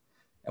going.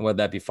 And whether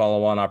that be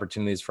follow-on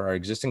opportunities for our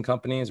existing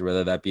companies, or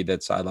whether that be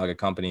that side log of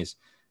companies,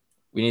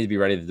 we need to be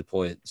ready to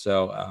deploy it.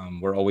 So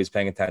we're always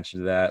paying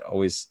attention to that,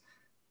 always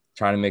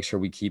trying to make sure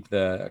we keep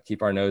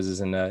our noses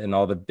in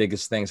all the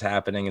biggest things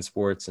happening in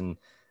sports. And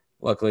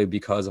luckily,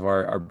 because of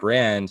our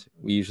brand,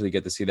 we usually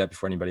get to see that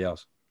before anybody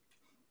else.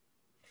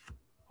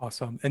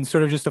 Awesome. And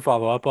sort of just to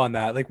follow up on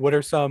that, like what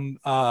are some,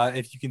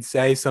 if you can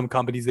say, some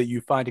companies that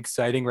you find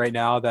exciting right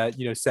now that,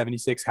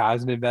 76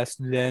 hasn't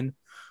invested in?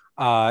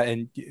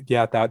 And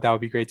yeah, that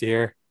would be great to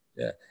hear.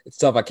 Yeah, it's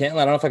tough. I don't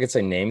know if I could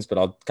say names, but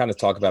I'll kind of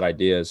talk about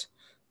ideas.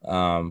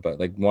 But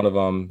like one of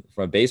them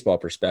from a baseball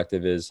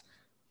perspective is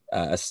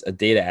a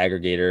data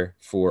aggregator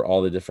for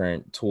all the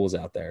different tools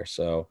out there.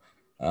 So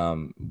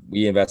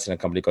we invested in a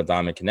company called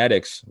Diamond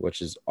Kinetics,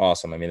 which is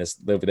awesome. I mean,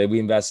 we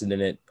invested in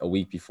it a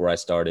week before I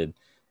started,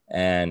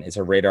 and it's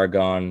a radar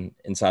gun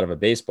inside of a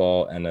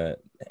baseball and a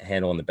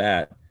handle in the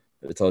bat.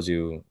 It tells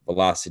you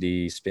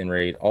velocity, spin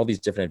rate, all these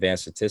different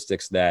advanced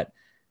statistics that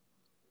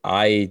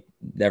I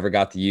never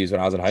got to use when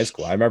I was in high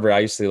school. I remember I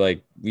used to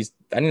I didn't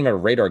even have a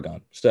radar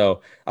gun.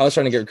 So I was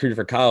trying to get recruited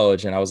for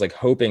college, and I was like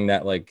hoping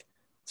that like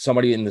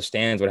somebody in the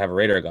stands would have a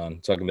radar gun.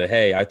 So I can be,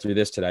 hey, I threw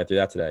this today, I threw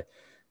that today.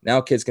 Now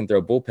kids can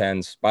throw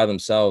bullpens by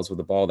themselves with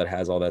a ball that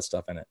has all that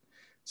stuff in it.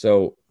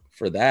 So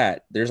for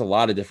that, there's a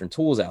lot of different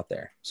tools out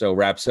there. So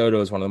Rapsodo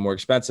is one of the more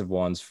expensive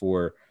ones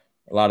for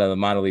a lot of the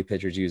minor league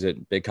pitchers use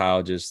it. Big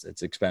colleges,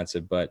 it's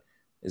expensive, but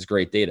it's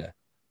great data.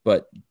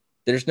 But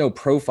there's no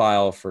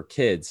profile for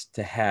kids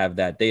to have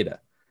that data.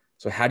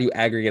 So how do you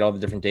aggregate all the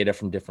different data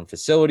from different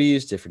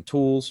facilities, different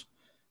tools?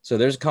 So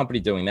there's a company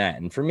doing that.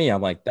 And for me,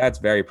 I'm like, that's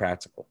very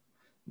practical.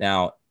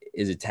 Now,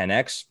 is it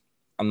 10X?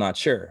 I'm not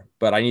sure,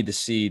 but I need to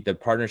see the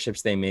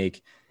partnerships they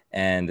make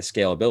and the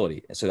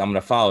scalability. So I'm going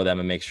to follow them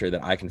and make sure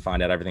that I can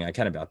find out everything I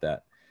can about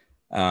that.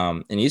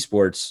 In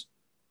esports,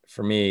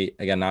 for me,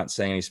 again, not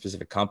saying any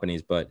specific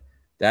companies, but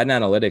data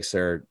and analytics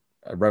are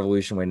a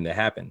revolution waiting to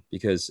happen,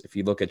 because if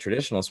you look at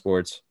traditional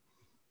sports,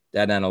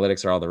 data and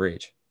analytics are all the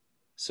rage.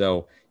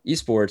 So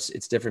esports,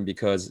 it's different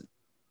because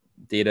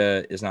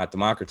data is not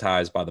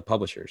democratized by the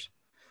publishers.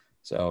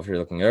 So if you're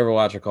looking at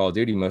Overwatch or Call of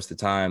Duty, most of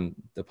the time,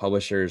 the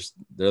publishers,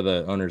 they're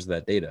the owners of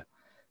that data.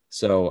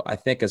 So I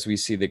think as we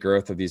see the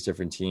growth of these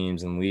different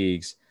teams and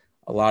leagues,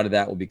 a lot of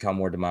that will become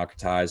more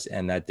democratized,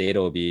 and that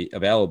data will be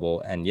available.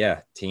 And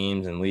yeah,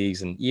 teams and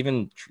leagues and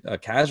even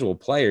casual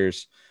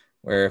players,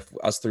 where if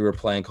us three were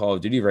playing Call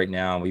of Duty right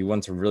now, we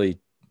want to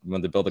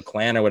build a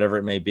clan or whatever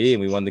it may be,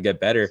 and we wanted to get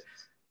better,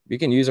 we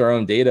can use our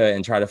own data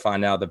and try to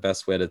find out the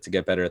best way to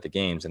get better at the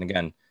games. And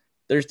again,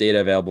 there's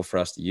data available for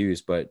us to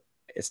use, but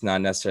it's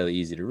not necessarily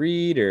easy to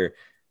read, or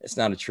it's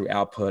not a true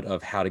output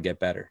of how to get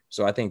better.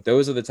 So I think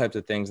those are the types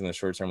of things in the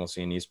short term we'll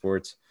see in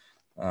esports.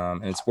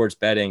 And in sports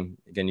betting,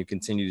 again, you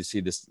continue to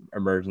see this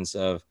emergence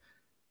of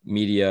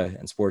media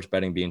and sports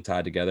betting being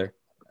tied together.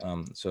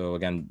 So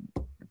again,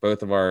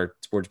 both of our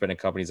sports betting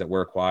companies that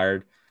were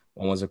acquired,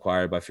 one was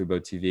acquired by Fubo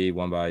TV,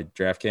 one by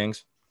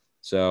DraftKings.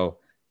 So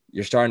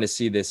you're starting to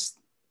see this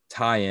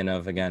tie-in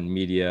of, again,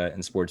 media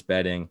and sports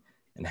betting,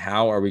 and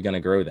how are we going to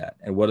grow that?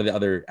 And what are the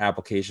other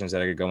applications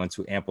that are going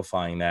to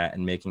amplifying that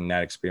and making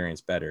that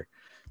experience better?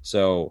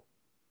 So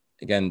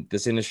again,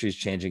 this industry is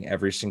changing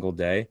every single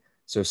day.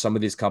 So some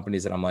of these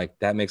companies that I'm like,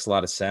 that makes a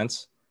lot of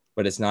sense,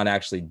 but it's not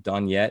actually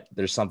done yet.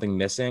 There's something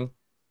missing.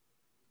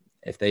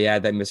 If they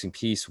add that missing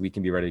piece, we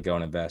can be ready to go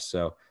and invest.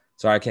 So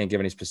sorry, I can't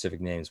give any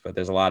specific names, but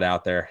there's a lot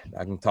out there.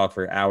 I can talk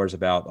for hours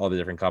about all the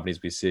different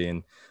companies we see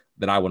and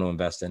that I want to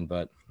invest in,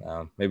 but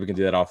maybe we can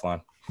do that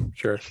offline.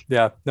 Sure.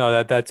 Yeah.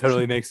 No, that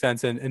totally makes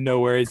sense, and no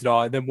worries at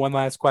all. And then one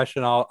last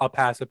question, I'll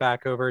pass it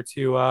back over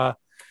to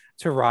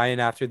Ryan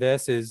after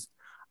this is,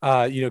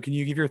 can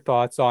you give your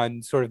thoughts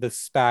on sort of the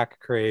SPAC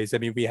craze? I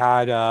mean, we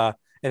had an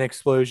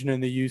explosion in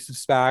the use of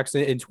SPACs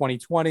in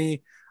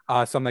 2020.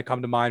 Some that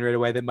come to mind right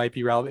away that might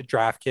be relevant.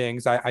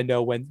 DraftKings, I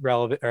know went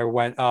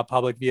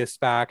public via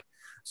SPAC.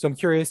 So I'm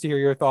curious to hear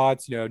your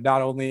thoughts,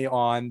 not only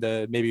on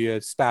maybe a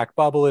SPAC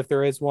bubble, if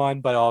there is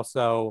one, but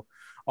also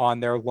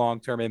on their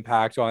long-term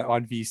impact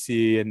on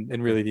VC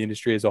and really the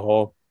industry as a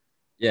whole.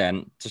 Yeah,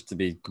 and just to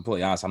be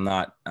completely honest, I'm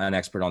not an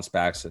expert on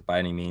SPACs by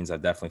any means.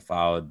 I've definitely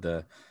followed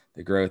the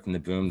the growth and the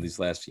boom these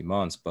last few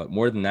months. But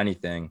more than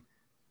anything,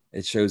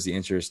 it shows the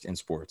interest in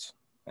sports.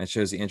 And it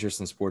shows the interest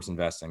in sports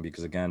investing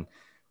because, again,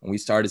 when we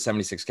started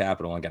 76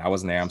 Capital, again, I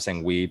wasn't there. I'm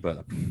saying we,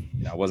 but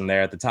I wasn't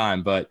there at the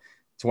time. But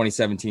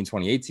 2017,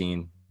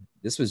 2018,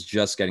 this was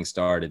just getting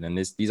started. And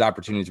these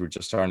opportunities were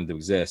just starting to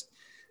exist.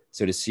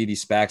 So to see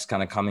these SPACs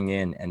kind of coming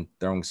in and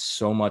throwing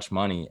so much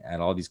money at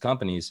all these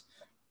companies,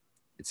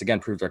 it's, again,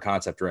 proved our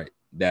concept right,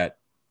 that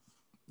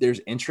there's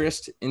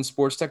interest in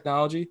sports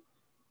technology,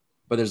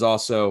 but there's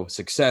also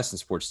success in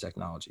sports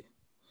technology.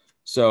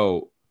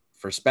 So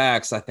for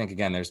SPACs, I think,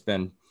 again, there's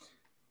been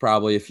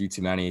probably a few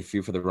too many, a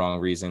few for the wrong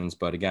reasons.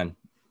 But again,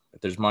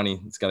 if there's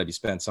money, it's got to be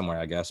spent somewhere,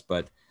 I guess.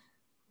 But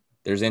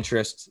there's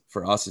interest.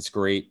 For us, it's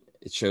great.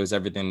 It shows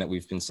everything that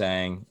we've been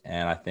saying.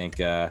 And I think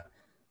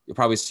you'll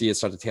probably see it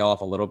start to tail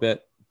off a little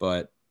bit.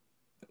 But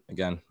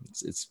again,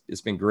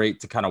 it's been great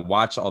to kind of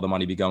watch all the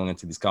money be going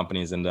into these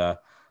companies. And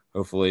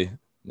hopefully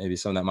maybe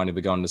some of that money will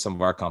be going to some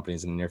of our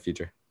companies in the near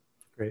future.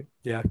 Great.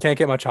 Yeah. Can't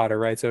get much hotter,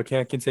 right? So it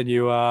can't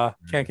continue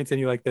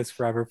like this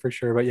forever for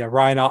sure. But yeah,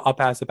 Ryan, I'll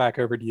pass it back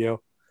over to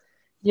you.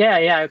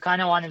 Yeah. I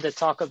kind of wanted to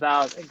talk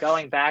about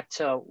going back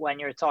to when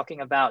you were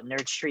talking about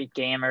Nerd Street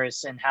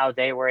gamers and how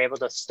they were able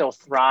to still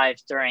thrive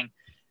during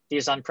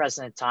these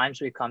unprecedented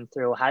times we come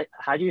through.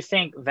 How do you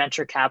think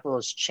venture capital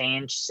has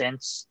changed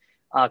since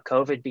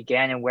COVID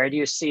began, and where do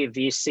you see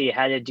VC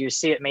headed? Do you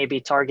see it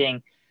maybe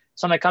targeting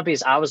some of the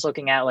companies I was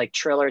looking at, like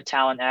Triller,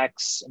 Talent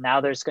X?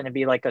 Now there's going to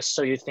be like a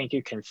So You Think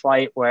You Can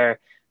Fight, where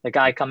the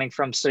guy coming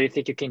from So You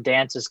Think You Can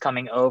Dance is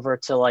coming over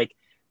to like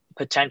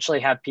potentially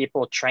have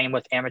people train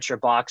with amateur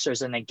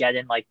boxers and then get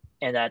in like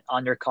in that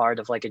undercard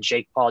of like a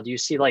Jake Paul. Do you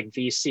see like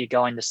VC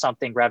going to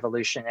something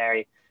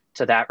revolutionary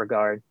to that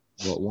regard?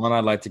 Well, one,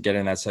 I'd like to get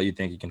in that So You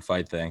Think You Can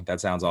Fight thing. That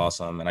sounds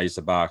awesome. And I used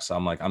to box, so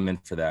I'm in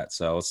for that.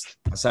 So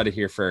I said it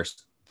here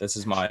first. This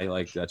is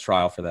my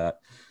trial for that.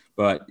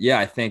 But yeah,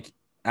 I think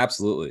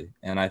absolutely.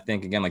 And I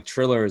think, again, like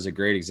Triller is a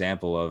great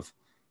example of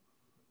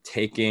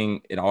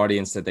taking an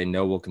audience that they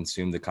know will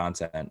consume the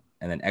content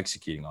and then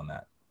executing on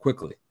that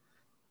quickly.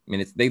 I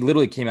mean, they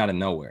literally came out of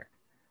nowhere.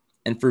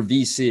 And for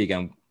VC,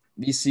 again,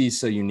 VC is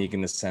so unique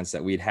in the sense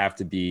that we'd have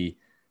to be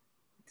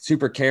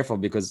super careful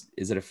because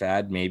is it a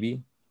fad?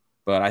 Maybe.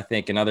 But I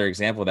think another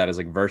example of that is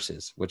like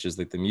Versus, which is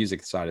like the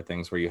music side of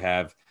things where you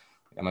have,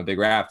 I'm a big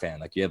rap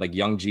fan. Like you had like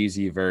Young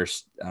Jeezy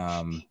versus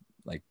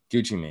like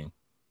Gucci Mane.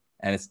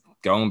 And it's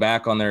going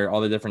back on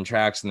all the different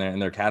tracks in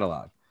their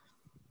catalog.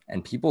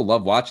 And people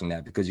love watching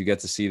that because you get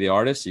to see the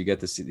artists, you get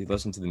to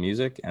listen to the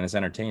music, and it's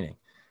entertaining.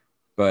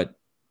 But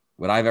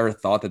would I've ever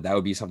thought that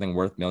would be something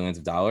worth millions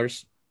of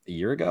dollars a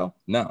year ago?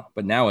 No,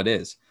 but now it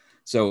is.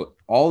 So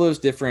all those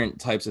different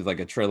types of like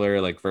a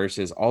Triller, like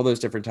Versus, all those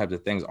different types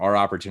of things are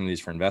opportunities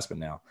for investment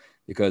now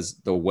because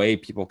the way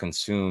people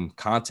consume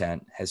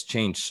content has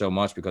changed so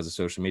much because of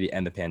social media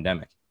and the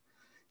pandemic.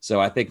 So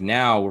I think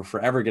now we're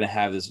forever going to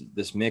have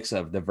this mix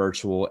of the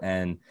virtual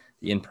and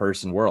the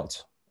in-person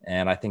worlds.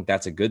 And I think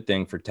that's a good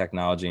thing for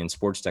technology and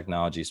sports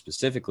technology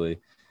specifically,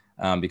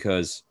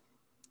 because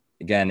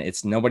again,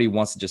 nobody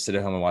wants to just sit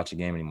at home and watch a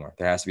game anymore.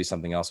 There has to be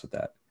something else with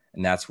that.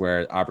 And that's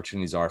where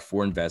opportunities are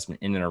for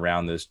investment in and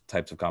around those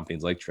types of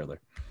companies like Triller.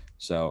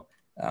 So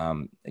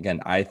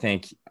again, I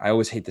think I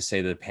always hate to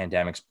say that the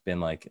pandemic's been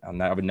like,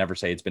 I would never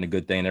say it's been a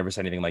good thing, never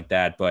say anything like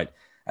that. But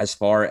as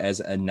far as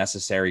a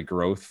necessary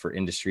growth for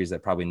industries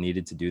that probably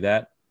needed to do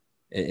that,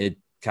 it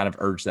kind of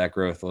urged that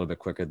growth a little bit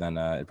quicker than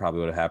it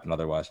probably would have happened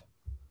otherwise.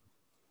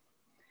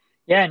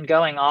 Yeah, and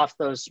going off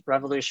those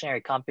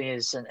revolutionary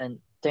companies and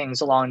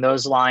things along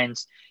those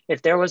lines,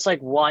 if there was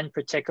like one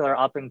particular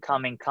up and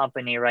coming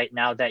company right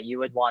now that you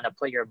would want to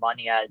put your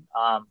money at,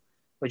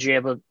 would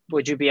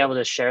you be able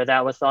to share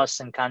that with us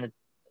and kind of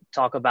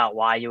talk about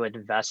why you would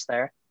invest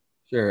there?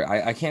 Sure.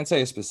 I can't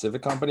say a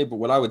specific company, but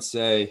what I would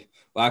say,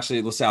 well,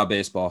 actually, LaSalle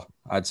Baseball.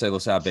 I'd say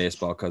LaSalle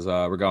Baseball because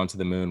we're going to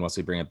the moon once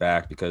we bring it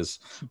back because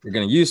we're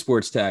going to use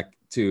sports tech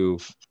to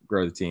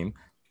grow the team.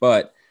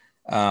 But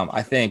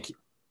I think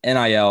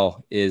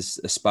NIL is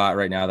a spot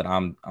right now that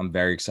I'm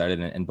very excited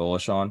and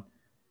bullish on.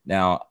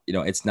 Now,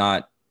 it's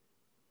not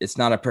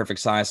a perfect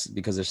science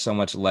because there's so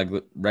much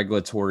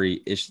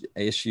regulatory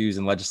issues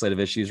and legislative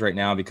issues right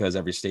now because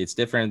every state's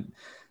different.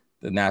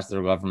 The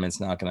national government's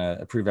not going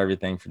to approve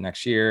everything for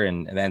next year,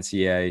 and the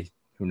NCAA,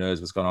 who knows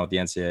what's going on with the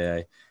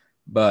NCAA.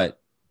 But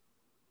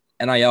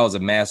NIL is a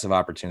massive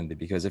opportunity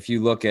because if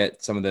you look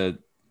at some of the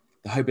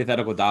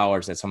hypothetical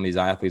dollars that some of these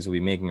athletes will be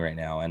making right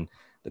now, and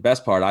the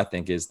best part I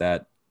think is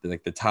that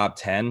like the top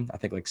 10, I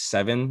think like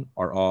 7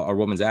 are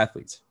women's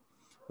athletes,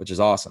 which is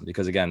awesome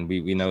because again,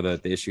 we know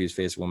that the issues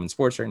faced women's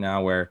sports right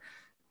now where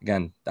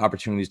again, the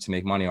opportunities to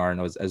make money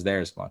aren't as there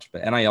as much,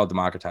 but NIL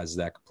democratizes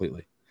that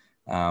completely.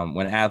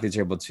 When athletes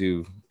are able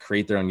to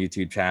create their own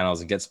YouTube channels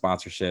and get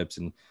sponsorships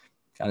and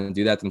kind of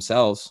do that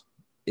themselves,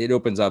 it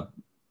opens up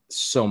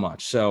so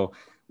much. So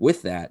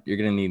with that, you're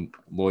going to need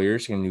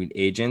lawyers, you're going to need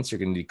agents, you're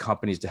going to need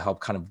companies to help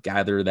kind of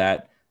gather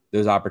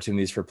those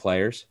opportunities for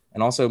players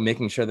and also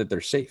making sure that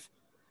they're safe.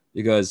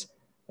 Because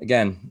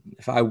again,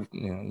 if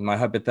in my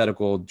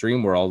hypothetical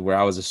dream world where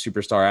I was a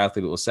superstar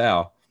athlete at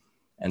LaSalle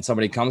and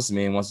somebody comes to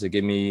me and wants to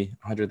give me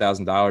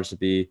 $100,000 to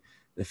be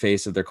the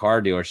face of their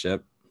car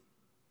dealership,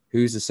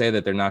 who's to say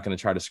that they're not going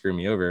to try to screw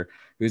me over?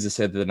 Who's to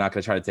say that they're not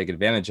going to try to take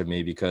advantage of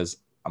me because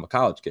I'm a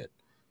college kid?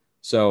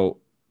 So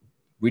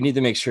we need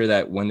to make sure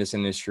that when this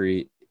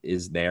industry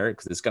is there,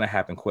 because it's going to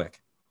happen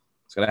quick.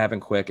 It's going to happen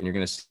quick, and you're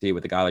going to see it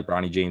with a guy like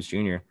Bronny James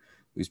Jr.,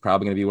 who's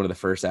probably going to be one of the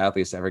first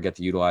athletes to ever get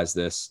to utilize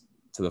this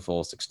to the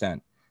fullest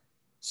extent.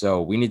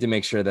 So we need to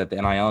make sure that the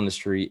NIL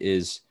industry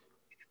is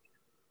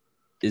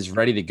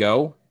ready to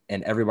go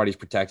and everybody's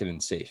protected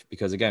and safe,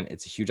 because again,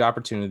 it's a huge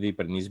opportunity,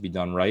 but it needs to be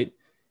done right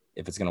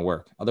if it's going to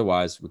work.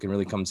 Otherwise, we can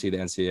really come see the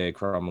NCAA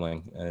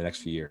crumbling in the next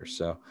few years.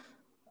 So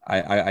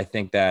I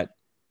think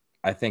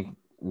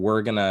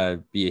we're going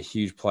to be a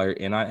huge player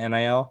in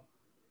NIL,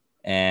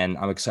 and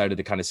I'm excited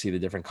to kind of see the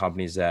different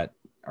companies that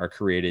are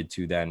created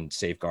to then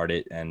safeguard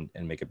it and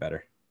make it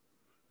better.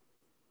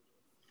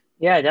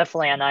 Yeah,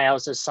 definitely.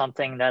 NILs is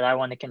something that I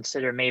want to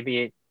consider.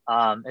 Maybe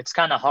it's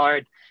kind of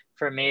hard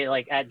for me,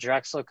 like at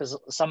Drexel, because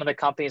some of the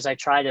companies I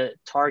try to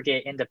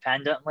target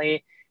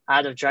independently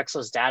out of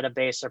Drexel's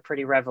database are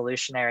pretty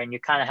revolutionary, and you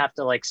kind of have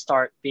to like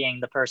start being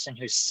the person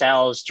who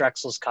sells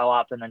Drexel's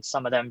co-op, and then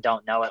some of them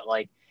don't know it,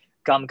 like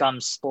Gum Gum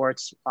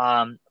Sports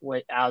out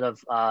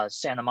of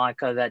Santa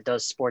Monica that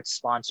does sports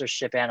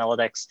sponsorship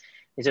analytics.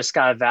 They just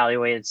got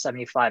evaluated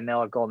 75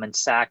 mil at Goldman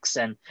Sachs,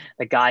 and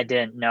the guy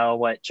didn't know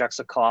what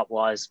Drexel Co-op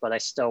was, but I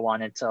still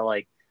wanted to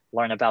like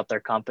learn about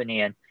their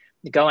company. And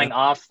going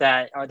off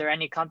that, are there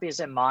any companies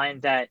in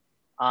mind that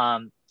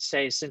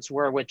say, since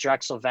we're with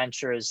Drexel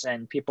Ventures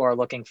and people are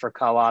looking for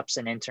co-ops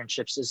and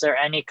internships, is there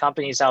any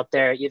companies out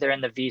there either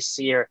in the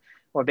VC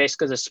or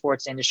basically the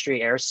sports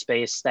industry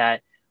airspace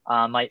that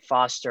might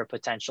foster a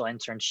potential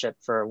internship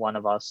for one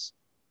of us?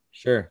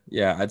 Sure.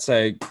 Yeah, I'd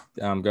say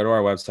go to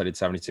our website at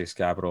 76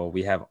 Capital.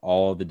 We have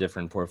all the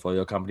different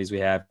portfolio companies we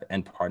have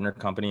and partner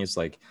companies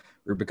like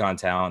Rubicon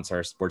Talents,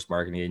 our sports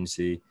marketing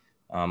agency.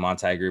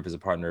 Montai Group is a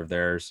partner of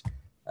theirs.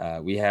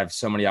 We have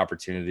so many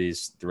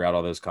opportunities throughout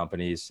all those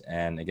companies.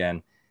 And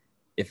again,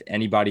 if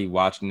anybody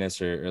watching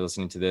this or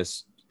listening to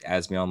this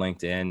adds me on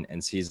LinkedIn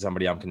and sees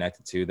somebody I'm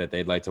connected to that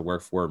they'd like to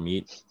work for or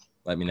meet,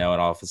 let me know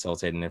and I'll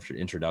facilitate an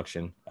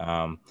introduction.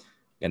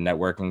 And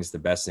networking is the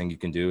best thing you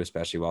can do,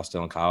 especially while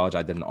still in college.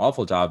 I did an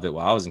awful job of it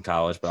while I was in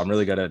college, but I'm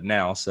really good at it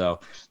now. So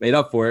made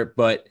up for it.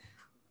 But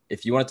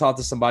if you want to talk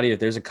to somebody, if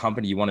there's a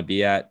company you want to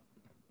be at,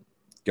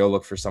 go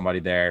look for somebody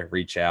there,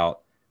 reach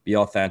out, be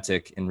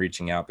authentic in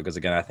reaching out. Because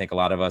again, I think a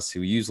lot of us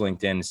who use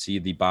LinkedIn see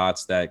the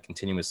bots that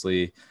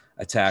continuously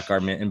attack our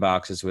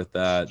inboxes with,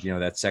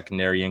 that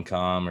secondary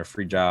income or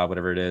free job,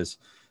 whatever it is.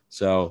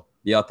 So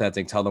be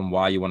authentic, tell them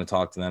why you want to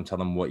talk to them, tell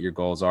them what your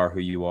goals are, who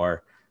you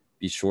are,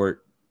 be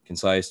short,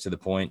 concise, to the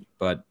point,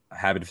 but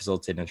happy to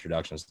facilitate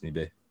introductions if need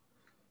be.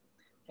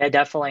 Yeah,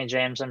 definitely,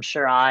 James. I'm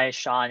sure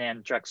Sean,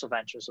 and Drexel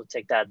Ventures will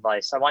take that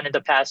advice. I wanted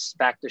to pass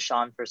back to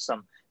Sean for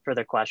some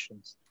further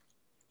questions.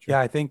 Yeah,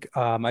 I think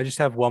I just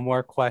have one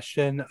more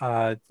question,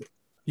 and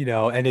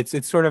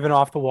it's sort of an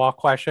off the wall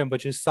question, but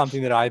just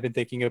something that I've been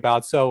thinking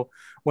about. So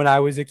when I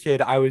was a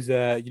kid, I was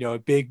a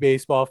big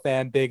baseball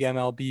fan, big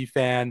MLB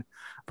fan,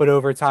 but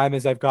over time,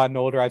 as I've gotten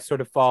older, I've sort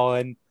of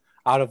fallen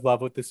out of love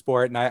with the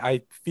sport. And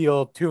I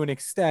feel to an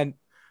extent,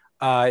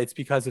 it's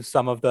because of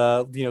some of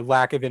the,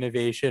 lack of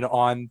innovation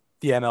on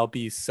the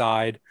MLB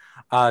side.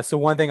 So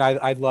one thing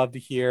I'd love to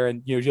hear,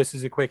 and, just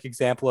as a quick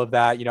example of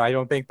that, I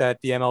don't think that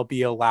the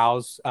MLB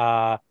allows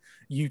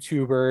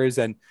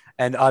YouTubers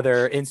and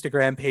other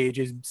Instagram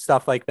pages,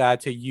 stuff like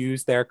that, to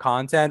use their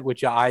content,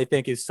 which I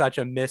think is such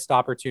a missed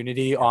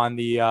opportunity on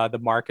the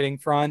marketing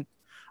front.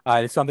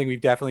 It's something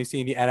we've definitely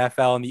seen. The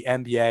NFL and the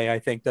NBA, I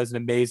think, does an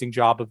amazing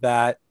job of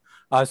that.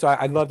 So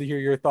I'd love to hear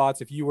your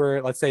thoughts. If you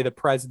were, let's say, the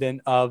president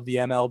of the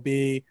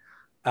MLB,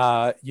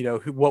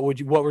 what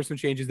were some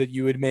changes that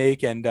you would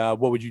make, and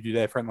what would you do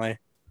differently?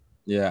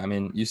 Yeah, I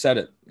mean, you said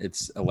it.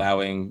 It's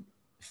allowing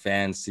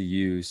fans to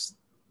use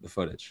the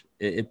footage.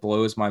 It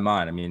blows my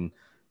mind. I mean,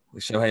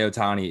 Shohei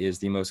Ohtani is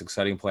the most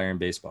exciting player in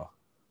baseball.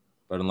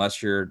 But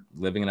unless you're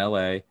living in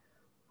LA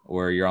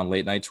or you're on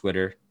late night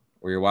Twitter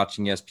or you're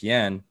watching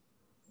ESPN,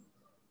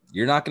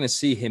 you're not going to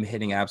see him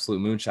hitting absolute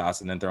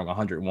moonshots and then throwing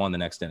 101 the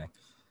next inning.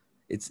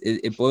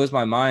 It blows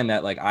my mind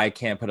that like I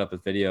can't put up a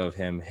video of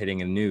him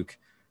hitting a nuke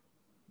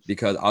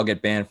because I'll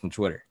get banned from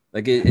Twitter.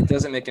 Like it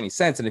doesn't make any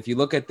sense. And if you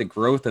look at the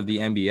growth of the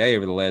NBA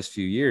over the last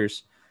few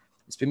years,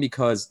 it's been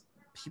because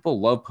people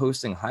love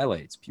posting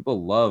highlights.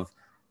 People love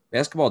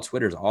basketball.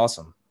 Twitter is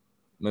awesome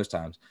most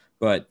times,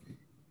 but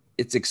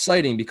it's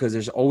exciting because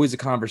there's always a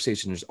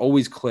conversation. There's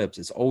always clips.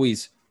 It's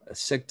always a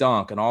sick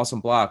dunk, an awesome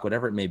block,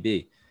 whatever it may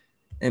be.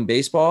 In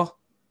baseball,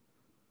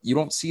 you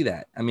don't see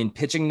that. I mean,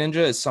 Pitching Ninja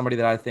is somebody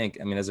that I think,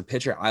 as a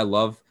pitcher, I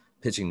love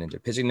Pitching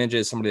Ninja. Pitching Ninja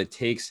is somebody that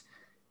takes,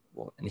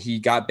 and he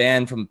got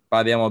banned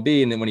by the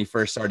MLB, and then when he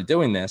first started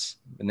doing this,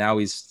 but now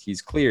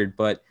he's cleared.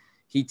 But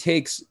he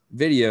takes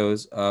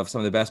videos of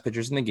some of the best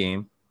pitchers in the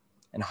game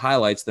and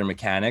highlights their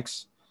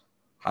mechanics,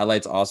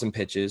 highlights awesome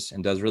pitches,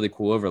 and does really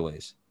cool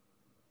overlays.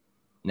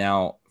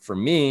 Now, for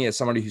me, as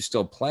somebody who's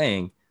still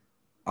playing,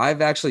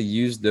 I've actually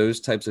used those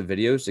types of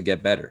videos to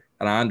get better,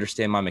 and I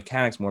understand my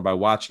mechanics more by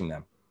watching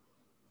them.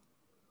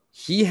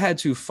 He had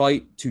to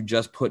fight to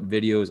just put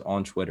videos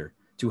on Twitter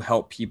to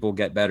help people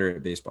get better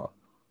at baseball.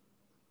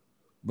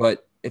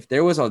 But if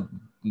there was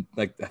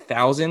like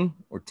 1,000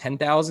 or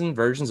 10,000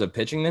 versions of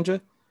Pitching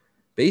Ninja,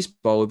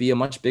 baseball would be a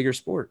much bigger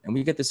sport, and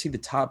we get to see the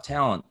top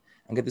talent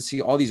and get to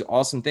see all these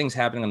awesome things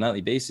happening on a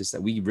nightly basis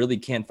that we really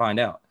can't find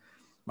out.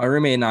 My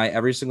roommate and I,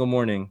 every single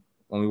morning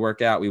when we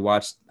work out, we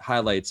watch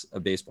highlights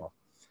of baseball.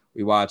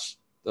 We watch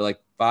the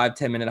like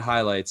 5-10 minute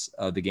highlights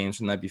of the games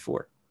from the night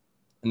before,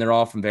 and they're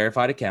all from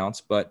verified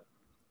accounts, but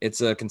it's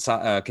a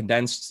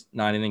condensed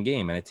 9 inning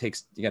game, and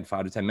you got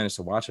 5 to 10 minutes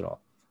to watch it all.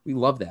 We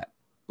love that,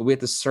 but we have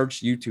to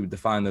search YouTube to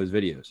find those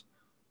videos.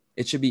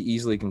 It should be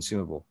easily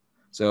consumable.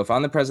 So if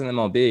I'm the president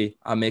of MLB,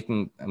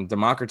 I'm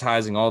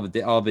democratizing all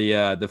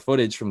the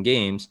footage from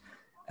games,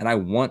 and I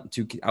want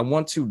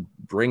to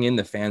bring in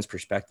the fans'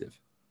 perspective.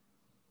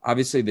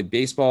 Obviously, the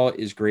baseball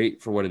is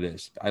great for what it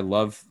is. I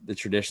love the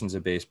traditions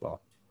of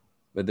baseball,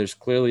 but there's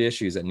clearly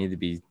issues that need to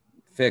be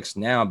fixed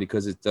now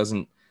because it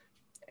doesn't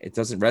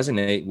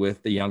resonate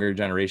with the younger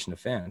generation of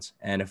fans.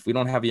 And if we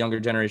don't have a younger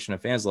generation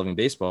of fans loving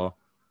baseball,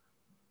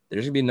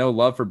 there's gonna be no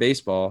love for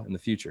baseball in the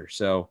future.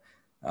 So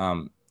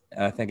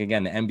I think,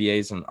 again, the NBA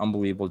is an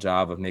unbelievable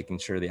job of making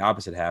sure the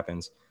opposite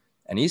happens.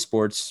 And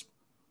esports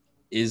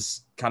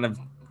is kind of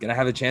going to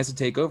have a chance to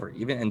take over.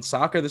 Even in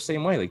soccer, the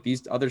same way. Like,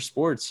 these other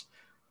sports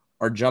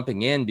are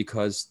jumping in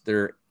because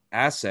their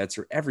assets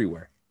are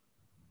everywhere.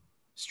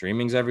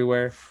 Streaming's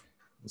everywhere.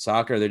 In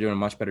soccer, they're doing a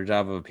much better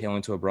job of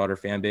appealing to a broader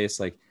fan base.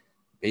 Like,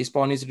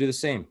 baseball needs to do the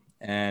same.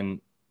 And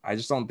I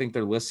just don't think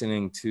they're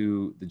listening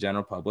to the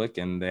general public,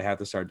 and they have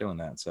to start doing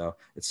that. So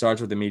it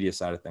starts with the media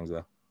side of things,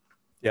 though.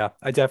 Yeah,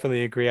 I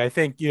definitely agree. I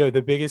think,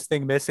 the biggest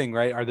thing missing,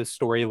 right, are the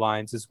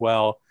storylines as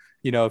well.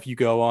 If you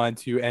go on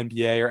to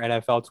NBA or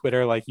NFL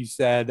Twitter, like you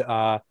said,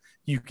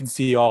 you can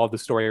see all of the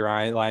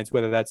storylines,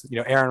 whether that's,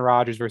 Aaron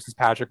Rodgers versus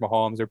Patrick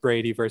Mahomes or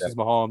Brady versus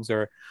Mahomes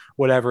or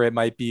whatever it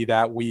might be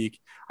that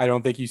week. I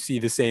don't think you see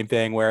the same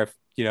thing where if,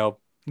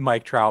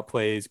 Mike Trout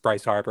plays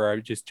Bryce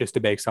Harper just to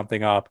make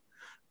something up.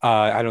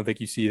 I don't think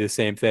you see the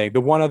same thing.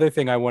 The one other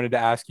thing I wanted to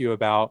ask you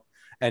about,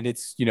 and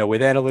it's,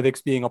 with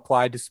analytics being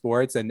applied to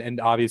sports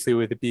and obviously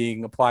with it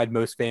being applied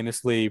most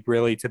famously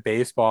really to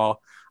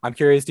baseball, I'm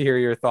curious to hear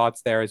your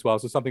thoughts there as well.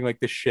 So something like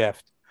the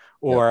shift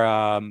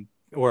or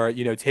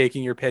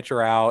taking your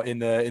pitcher out in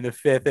the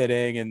fifth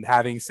inning and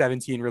having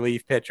 17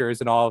 relief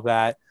pitchers and all of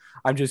that.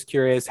 I'm just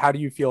curious, how do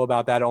you feel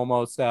about that?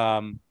 Almost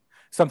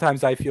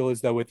sometimes I feel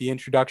as though with the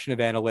introduction of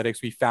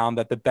analytics, we found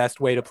that the best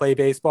way to play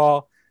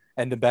baseball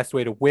and the best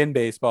way to win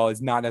baseball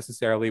is not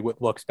necessarily what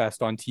looks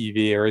best on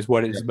TV or is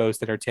what is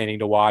most entertaining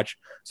to watch.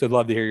 So I'd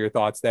love to hear your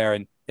thoughts there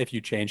and if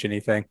you change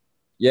anything.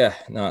 Yeah,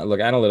 no, look,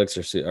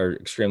 analytics are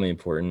extremely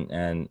important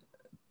and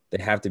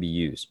they have to be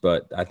used,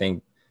 but I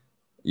think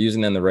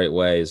using them the right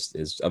way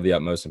is of the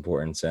utmost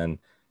importance. And,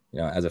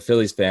 as a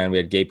Phillies fan, we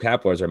had Gabe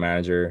Kapler as our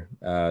manager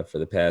for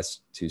the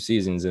past 2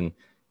 seasons. And,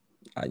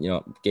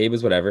 Gabe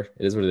is whatever.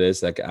 It is what it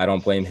is. Like, I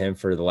don't blame him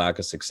for the lack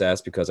of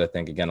success because I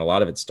think, again, a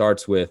lot of it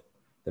starts with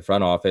the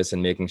front office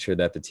and making sure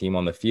that the team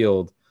on the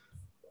field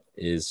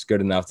is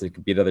good enough to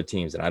beat other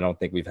teams. And I don't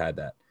think we've had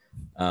that.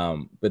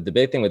 But the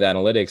big thing with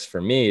analytics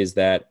for me is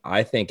that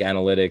I think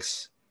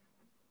analytics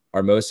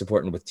are most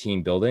important with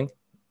team building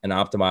and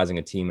optimizing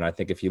a team. And I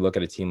think if you look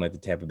at a team like the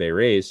Tampa Bay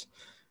Rays,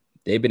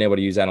 they've been able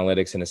to use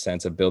analytics in a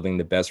sense of building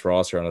the best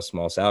roster on a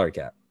small salary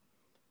cap.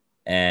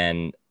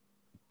 And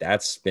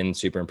that's been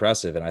super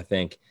impressive. And I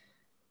think,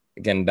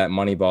 again, that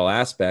Moneyball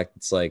aspect,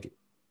 it's like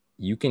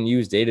you can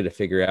use data to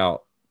figure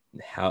out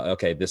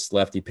this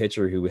lefty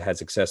pitcher who had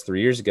success 3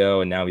 years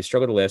ago and now he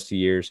struggled the last 2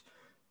 years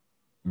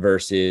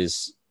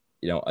versus,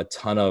 a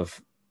ton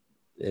of,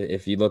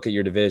 if you look at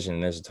your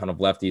division, there's a ton of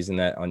lefties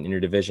in your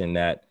division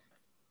that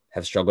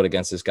have struggled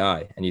against this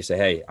guy. And you say,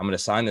 hey, I'm going to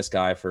sign this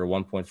guy for a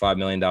 $1.5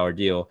 million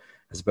deal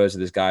as opposed to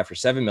this guy for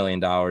 $7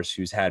 million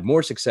who's had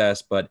more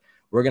success, but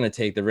we're going to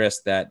take the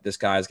risk that this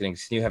guy is going to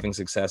continue having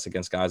success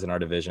against guys in our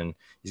division.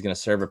 He's going to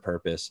serve a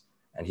purpose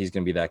and he's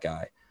going to be that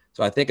guy.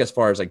 So I think as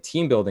far as like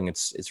team building,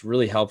 it's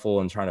really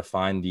helpful in trying to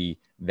find the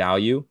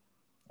value.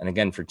 And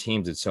again, for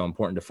teams, it's so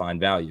important to find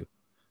value.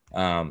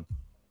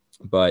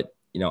 But,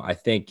 I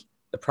think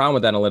the problem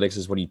with analytics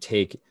is when you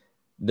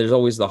there's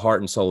always the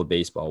heart and soul of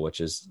baseball,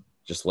 which is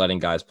just letting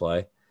guys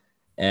play.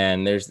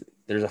 And there's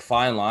a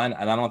fine line,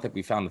 and I don't think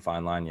we found the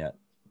fine line yet.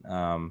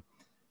 And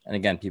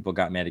again, people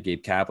got mad at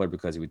Gabe Kapler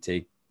because he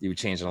would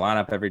change the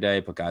lineup every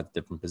day, put guys in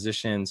different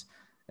positions,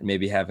 and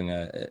maybe having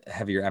a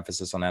heavier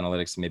emphasis on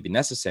analytics may be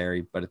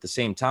necessary. But at the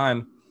same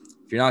time,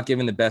 if you're not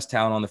giving the best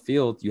talent on the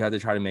field, you have to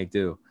try to make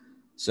do.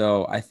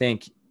 So I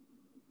think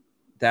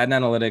that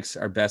analytics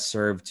are best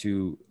served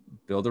to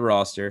build a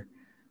roster,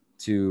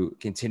 to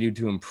continue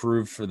to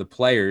improve for the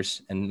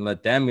players and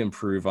let them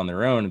improve on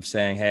their own of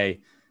saying, hey,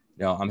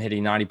 I'm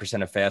hitting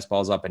 90% of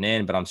fastballs up and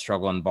in, but I'm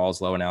struggling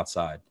balls low and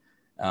outside.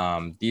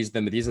 These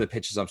are the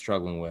pitches I'm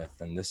struggling with.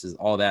 And this is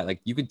all that.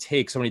 Like, you could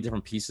take so many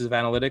different pieces of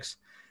analytics,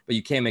 but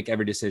you can't make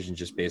every decision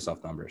just based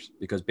off numbers,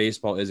 because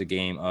baseball is a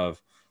game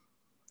of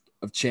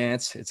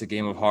chance. It's a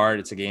game of heart.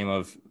 It's a game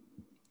of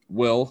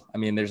will. I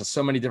mean, there's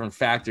so many different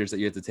factors that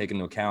you have to take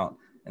into account,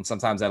 and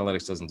sometimes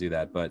analytics doesn't do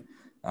that. But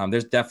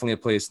there's definitely a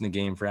place in the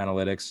game for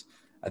analytics.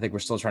 I think we're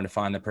still trying to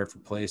find the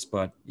perfect place,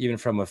 but even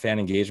from a fan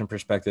engagement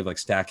perspective, like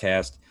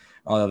StatCast,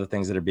 all the other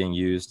things that are being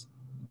used,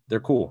 they're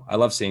cool. I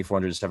love seeing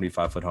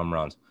 475-foot home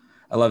runs.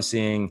 I love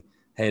seeing,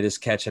 hey, this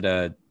catch had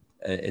a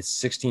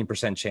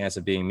 16% chance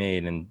of being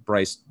made, and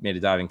Bryce made a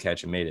diving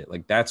catch and made it.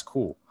 Like, that's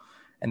cool.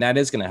 And that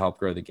is going to help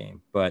grow the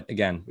game. But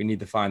again, we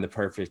need to find the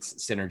perfect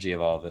synergy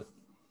of all of it.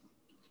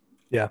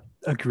 Yeah,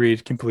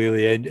 agreed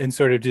completely. And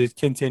sort of just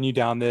continue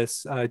down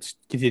this,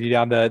 continue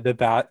down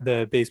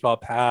the baseball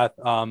path.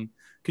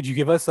 Could you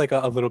give us like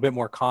a little bit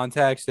more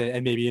context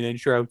and maybe an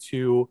intro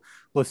to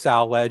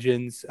LaSalle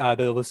Legends,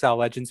 the LaSalle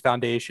Legends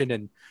Foundation,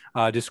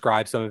 and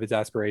describe some of its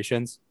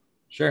aspirations?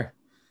 Sure.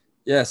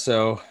 Yeah.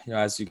 So,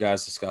 as you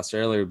guys discussed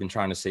earlier, we've been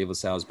trying to save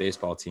LaSalle's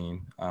baseball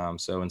team.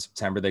 So in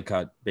September, they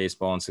cut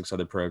baseball and 6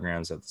 other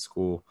programs at the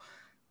school.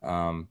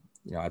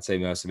 I'd say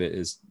most of it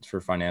is for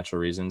financial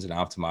reasons and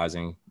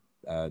optimizing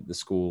the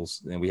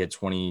schools. And we had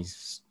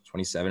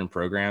 27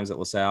 programs at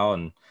LaSalle,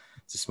 and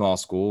it's a small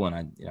school.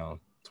 And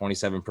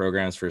 27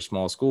 programs for a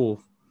small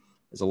school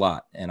is a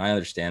lot. And I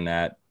understand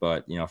that.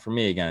 But, for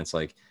me, again, it's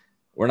like,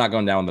 we're not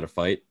going down without a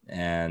fight.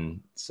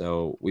 And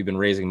so we've been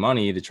raising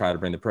money to try to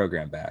bring the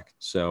program back.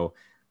 So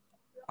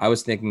I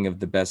was thinking of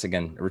the best,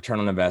 again, return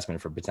on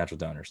investment for potential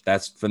donors.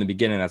 That's from the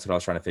beginning. That's what I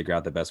was trying to figure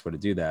out, the best way to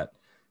do that.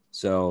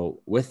 So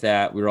with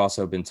that, we were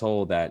also been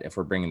told that if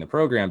we're bringing the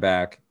program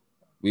back,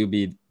 we would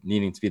be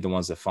needing to be the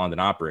ones that fund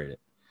and operate it.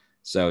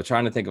 So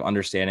trying to think of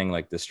understanding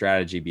like the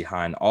strategy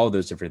behind all of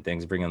those different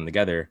things, bringing them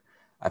together,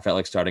 I felt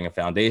like starting a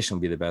foundation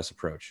would be the best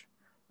approach.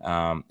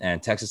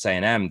 And Texas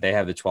A&M, they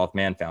have the 12th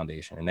Man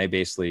Foundation, and they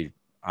basically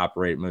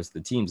operate most of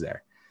the teams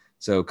there.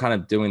 So kind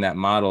of doing that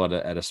model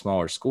at a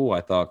smaller school,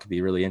 I thought could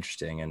be really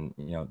interesting. And,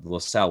 the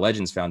LaSalle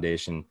Legends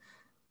Foundation,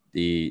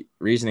 the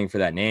reasoning for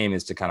that name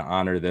is to kind of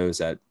honor those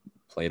that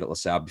played at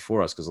LaSalle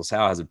before us, because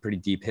LaSalle has a pretty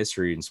deep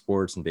history in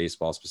sports and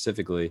baseball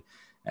specifically.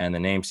 And the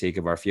namesake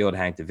of our field,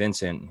 Hank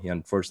DeVincent, he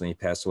unfortunately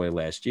passed away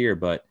last year,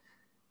 but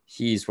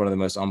he's one of the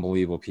most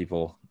unbelievable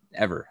people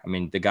ever. I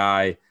mean, the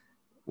guy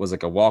was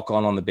like a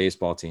walk-on on the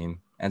baseball team,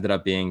 ended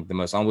up being the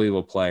most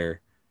unbelievable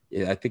player.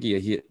 I think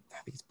he's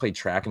played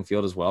track and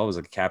field as well, was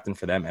like a captain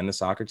for them and the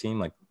soccer team,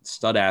 like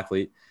stud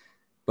athlete.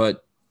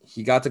 But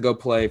he got to go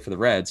play for the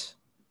Reds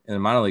in the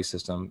minor league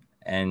system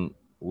and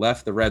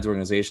left the Reds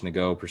organization to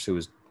go pursue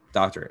his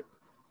doctorate.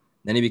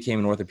 Then he became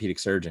an orthopedic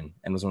surgeon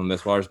and was one of the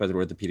most well-respected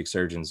orthopedic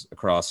surgeons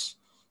across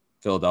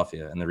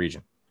Philadelphia and the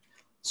region.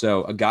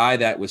 So a guy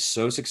that was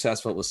so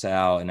successful at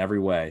LaSalle in every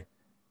way,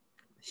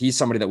 he's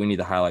somebody that we need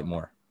to highlight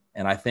more.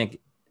 And I think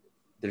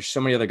there's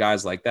so many other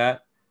guys like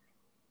that.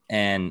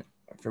 And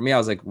for me, I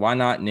was like, why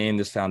not name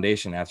this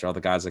foundation after all the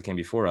guys that came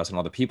before us and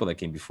all the people that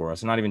came before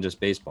us, and not even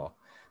just baseball,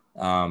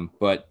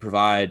 but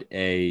provide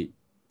a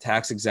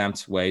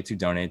tax-exempt way to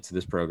donate to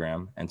this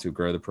program and to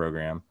grow the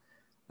program,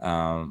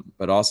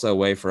 but also a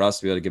way for us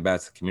to be able to give back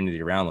to the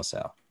community around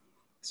LaSalle.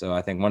 So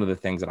I think one of the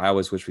things that I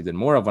always wish we did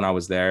more of when I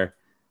was there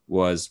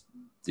was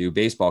do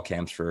baseball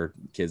camps for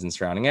kids in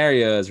surrounding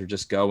areas, or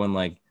just go and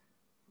like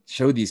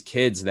show these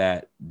kids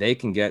that they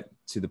can get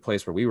to the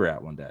place where we were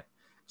at one day.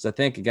 Because I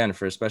think, again,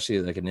 for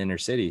especially like an inner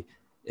city,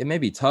 it may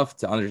be tough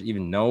to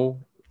even know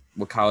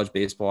what college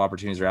baseball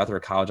opportunities are out there, or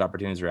college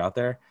opportunities are out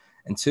there.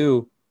 And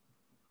two,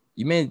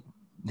 you may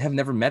have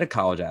never met a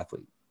college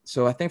athlete.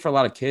 So I think for a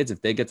lot of kids,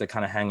 if they get to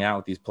kind of hang out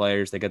with these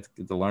players, they get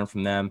to learn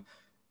from them,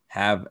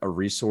 have a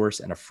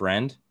resource and a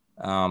friend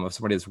of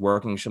somebody that's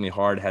working extremely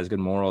hard, has good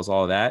morals,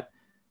 all of that,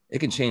 it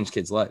can change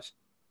kids' lives.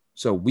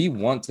 So we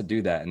want to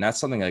do that. And that's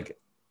something like,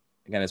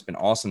 again, it's been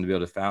awesome to be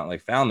able to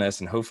found this,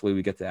 and hopefully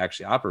we get to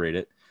actually operate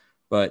it.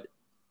 But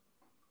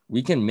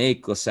we can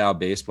make LaSalle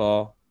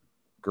baseball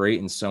great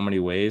in so many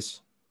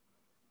ways.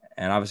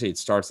 And obviously it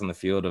starts on the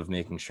field of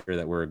making sure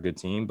that we're a good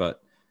team,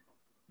 but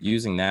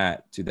using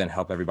that to then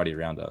help everybody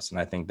around us. And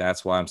I think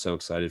that's why I'm so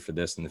excited for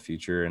this in the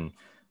future. And,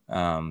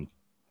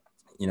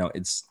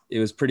 it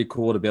was pretty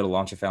cool to be able to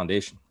launch a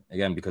foundation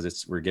again,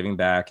 because we're giving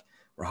back,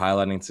 we're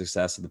highlighting the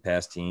success of the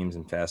past teams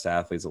and past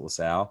athletes at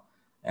LaSalle,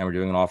 and we're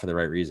doing it all for the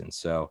right reasons.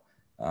 So,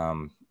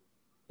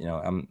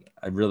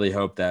 I really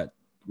hope that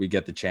we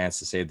get the chance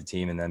to save the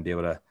team and then be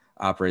able to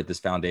operate this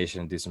foundation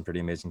and do some pretty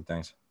amazing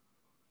things.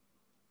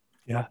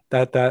 Yeah,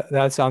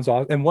 that sounds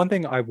awesome. And one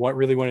thing I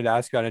really wanted to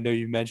ask about, I know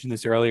you mentioned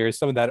this earlier, is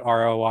some of that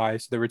ROI,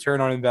 so the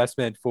return on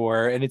investment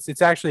and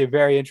it's actually a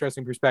very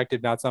interesting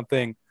perspective, not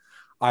something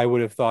I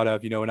would have thought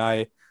of, when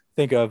I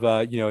think of,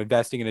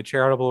 investing in a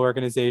charitable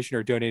organization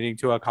or donating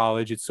to a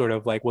college. It's sort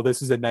of like, well,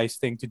 this is a nice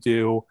thing to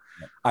do.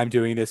 I'm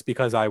doing this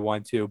because I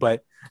want to,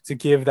 but to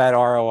give that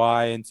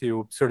ROI and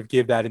to sort of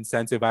give that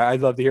incentive,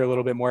 I'd love to hear a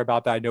little bit more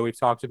about that. I know we've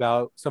talked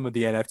about some of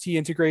the NFT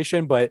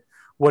integration, but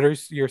what are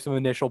some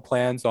initial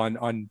plans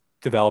on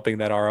developing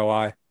that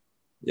ROI?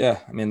 Yeah.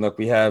 I mean, look,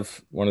 we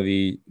have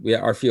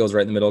our field's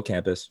right in the middle of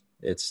campus.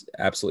 It's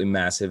absolutely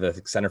massive. I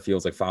think center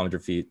field's like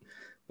 500 feet,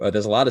 but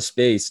there's a lot of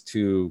space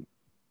to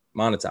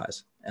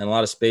monetize and a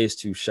lot of space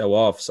to show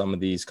off some of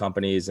these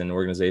companies and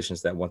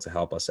organizations that want to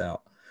help us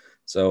out.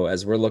 So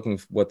as we're looking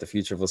for what the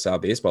future of LaSalle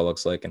baseball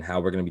looks like and how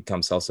we're going to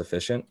become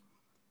self-sufficient,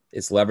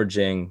 it's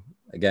leveraging,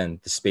 again,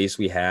 the space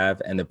we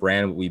have and the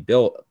brand we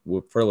built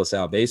for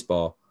LaSalle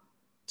baseball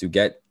to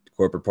get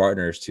corporate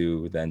partners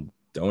to then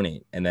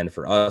donate. And then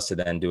for us to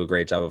then do a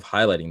great job of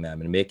highlighting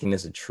them and making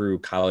this a true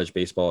college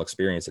baseball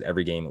experience at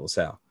every game at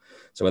LaSalle.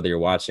 So whether you're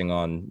watching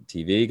on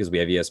TV, because we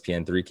have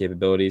ESPN3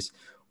 capabilities,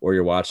 or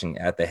you're watching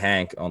at the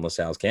Hank on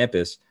LaSalle's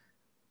campus,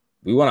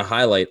 we want to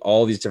highlight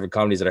all these different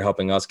companies that are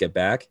helping us get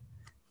back.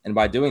 And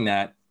by doing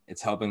that,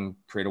 it's helping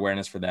create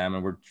awareness for them.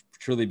 And we're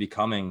truly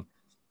becoming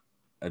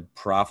a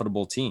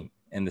profitable team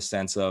in the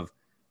sense of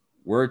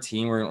we're a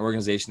team, we're an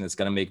organization that's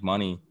going to make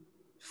money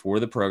for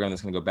the program,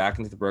 that's going to go back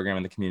into the program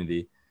and the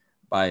community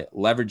by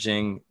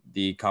leveraging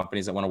the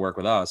companies that want to work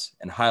with us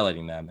and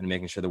highlighting them and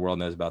making sure the world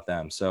knows about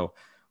them. So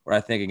where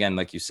I think, again,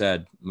 like you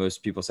said,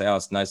 most people say, oh,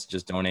 it's nice to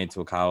just donate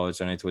to a college,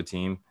 donate to a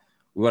team.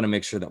 We want to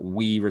make sure that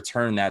we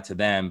return that to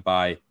them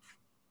by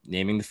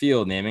naming the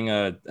field, naming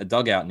a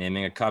dugout,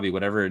 naming a cubby,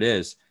 whatever it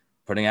is,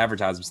 putting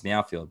advertisements in the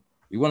outfield.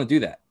 We want to do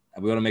that.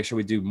 And we want to make sure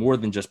we do more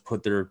than just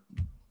put their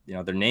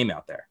name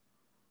out there.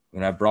 We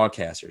want to have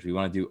broadcasters. We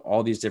want to do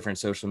all these different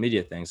social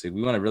media things. So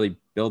we want to really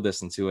build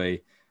this into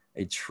a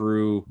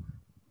true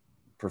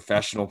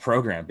professional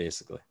program,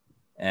 basically.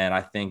 And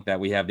I think that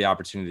we have the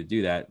opportunity to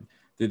do that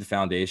through the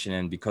foundation.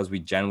 And because we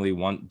genuinely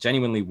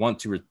want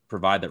to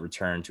provide that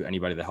return to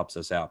anybody that helps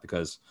us out.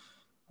 Because,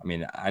 I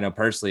mean, I know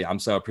personally, I'm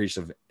so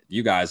appreciative of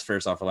you guys,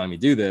 first off, for letting me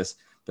do this,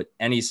 but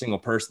any single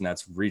person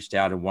that's reached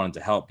out and wanted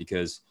to help,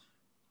 because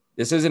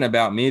this isn't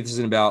about me. This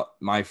isn't about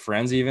my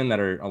friends even that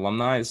are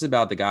alumni. This is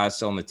about the guys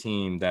still on the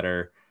team that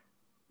are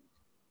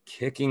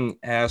kicking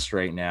ass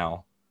right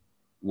now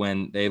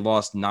when they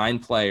lost 9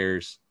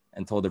 players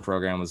and told their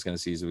program was going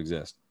to cease to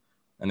exist.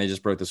 And they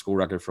just broke the school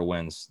record for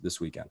wins this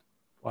weekend.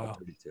 Wow.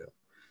 32.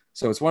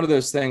 So it's one of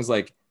those things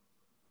like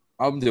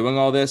I'm doing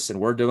all this and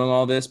we're doing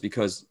all this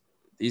because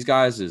these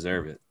guys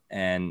deserve it.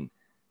 And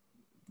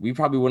we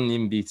probably wouldn't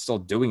even be still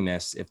doing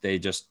this if they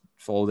just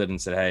folded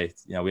and said, hey,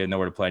 we have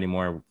nowhere to play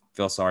anymore.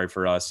 Feel sorry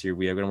for us here.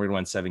 We're going to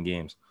win 7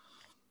 games.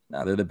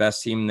 Now they're the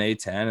best team in the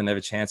A10 and they have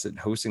a chance at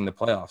hosting the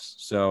playoffs.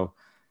 So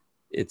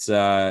it's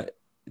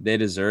they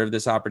deserve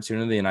this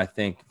opportunity. And I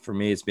think for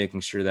me, it's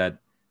making sure that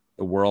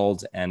the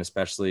world, and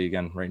especially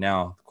again, right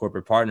now,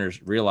 corporate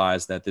partners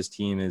realize that this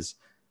team is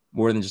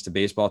more than just a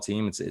baseball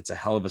team. It's a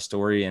hell of a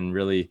story. And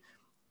really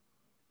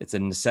it's a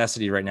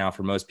necessity right now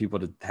for most people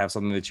to have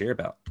something to cheer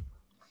about.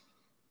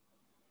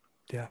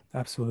 Yeah,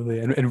 absolutely.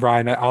 And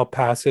Ryan, I'll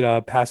pass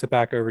it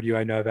back over to you.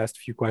 I know I've asked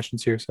a few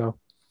questions here, so.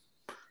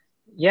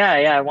 Yeah.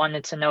 I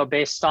wanted to know,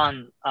 based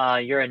on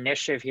your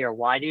initiative here,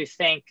 why do you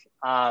think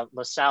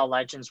LaSalle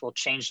Legends will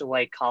change the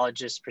way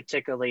colleges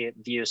particularly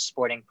view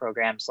sporting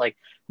programs? Like,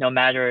 no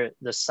matter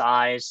the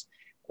size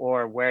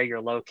or where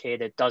you're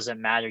located, doesn't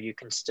matter. You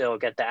can still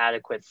get the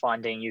adequate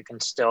funding. You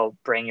can still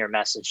bring your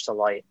message to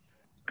light.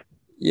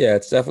 Yeah,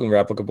 it's definitely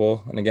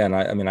replicable. And again,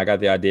 I got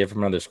the idea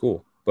from another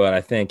school, but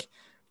I think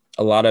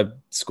a lot of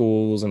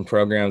schools and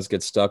programs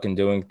get stuck in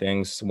doing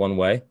things one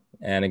way.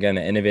 And again,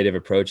 the innovative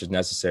approach is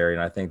necessary.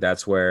 And I think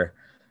that's where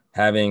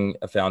having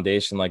a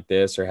foundation like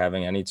this or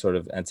having any sort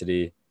of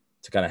entity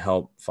to kind of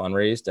help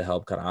fundraise, to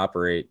help kind of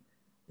operate,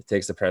 it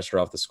takes the pressure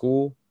off the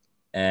school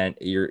and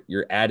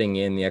you're adding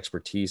in the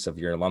expertise of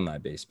your alumni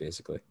base,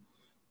 basically.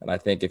 And I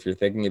think if you're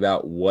thinking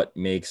about what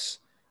makes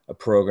a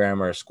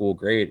program or a school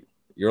great,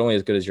 you're only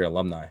as good as your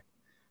alumni.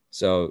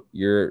 So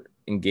you're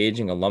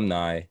engaging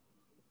alumni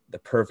the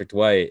perfect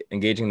way,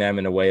 engaging them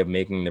in a way of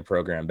making the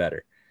program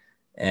better.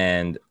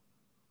 And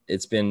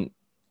it's been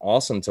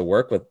awesome to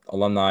work with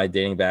alumni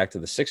dating back to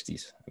the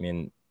 60s. I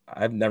mean,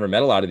 I've never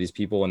met a lot of these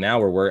people. And now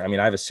I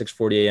have a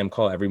 6:40 a.m.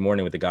 call every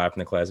morning with the guy from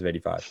the class of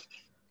 85,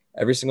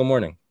 every single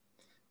morning.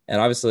 And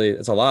obviously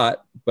it's a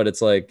lot, but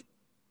it's like,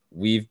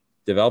 we've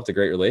developed a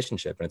great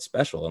relationship and it's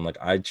special. And like,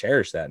 I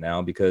cherish that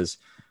now because,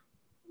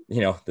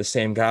 the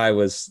same guy he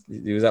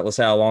was at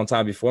LaSalle a long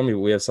time before me, but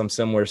we have some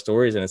similar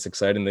stories and it's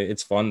exciting.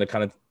 It's fun to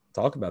kind of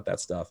talk about that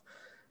stuff.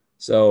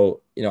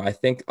 So, I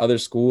think other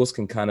schools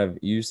can kind of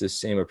use this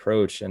same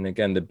approach. And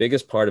again, the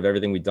biggest part of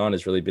everything we've done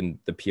has really been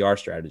the PR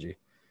strategy,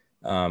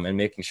 and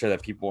making sure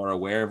that people are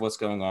aware of what's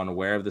going on,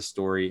 aware of the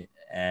story.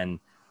 And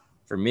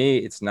for me,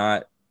 it's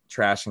not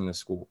trashing the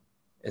school.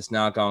 It's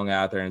not going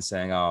out there and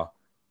saying, oh,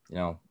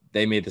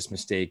 they made this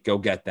mistake, go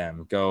get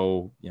them,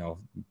 go,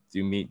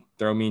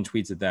 throw mean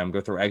tweets at them, go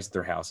throw eggs at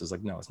their houses.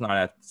 Like, no, it's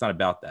not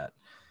about that.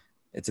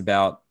 It's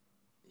about,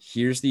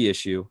 here's the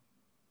issue.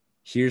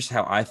 Here's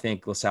how I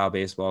think LaSalle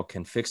baseball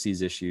can fix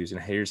these issues.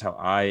 And here's how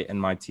I and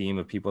my team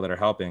of people that are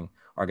helping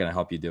are going to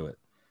help you do it.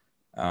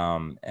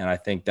 And I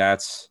think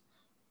that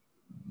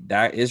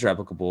is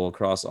replicable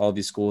across all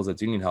these schools that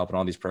do need help and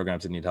all these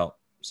programs that need help.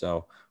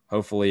 So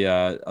hopefully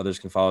others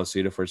can follow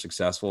suit if we're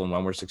successful and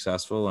when we're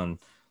successful. And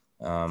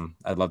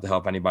I'd love to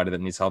help anybody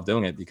that needs help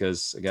doing it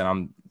because,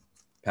 again,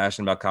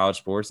 passionate about college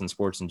sports and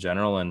sports in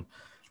general. And,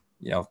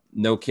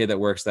 no kid that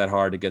works that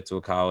hard to get to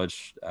a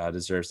college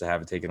deserves to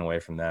have it taken away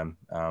from them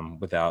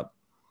without,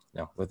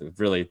 with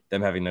really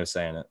them having no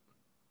say in it.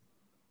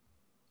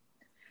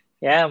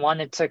 Yeah, I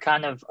wanted to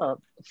kind of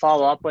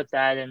follow up with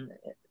that, and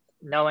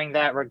knowing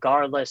that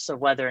regardless of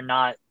whether or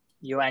not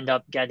you end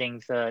up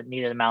getting the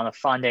needed amount of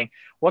funding,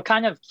 what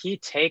kind of key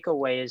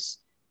takeaways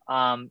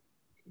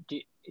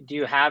do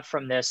you have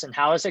from this, and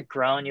how has it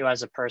grown you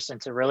as a person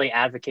to really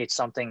advocate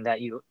something that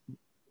you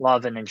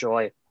love and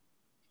enjoy?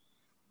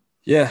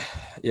 Yeah.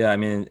 I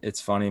mean,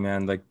 it's funny,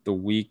 man. Like the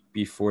week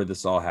before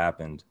this all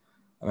happened,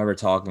 I remember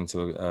talking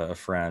to a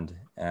friend,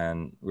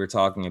 and we were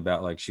talking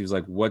about, like, she was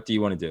like, what do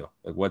you want to do?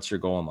 Like, what's your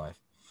goal in life?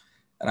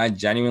 And I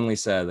genuinely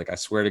said, like, I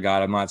swear to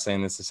God, I'm not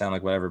saying this to sound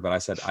like whatever, but I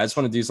said, I just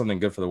want to do something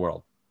good for the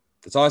world.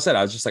 That's all I said.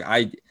 I was just like,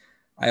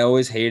 I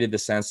always hated the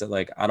sense that,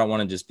 like, I don't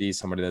want to just be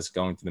somebody that's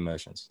going through the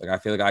motions. Like, I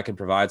feel like I can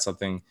provide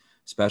something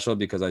special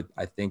because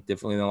I think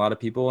differently than a lot of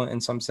people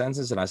in some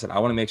senses. And I said, I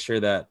want to make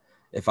sure that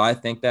if I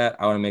think that,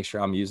 I want to make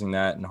sure I'm using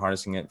that and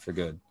harnessing it for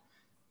good.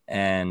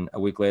 And a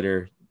week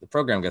later, the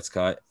program gets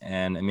cut,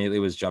 and immediately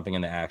was jumping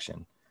into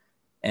action.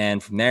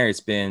 And from there, it's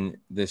been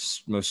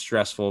this most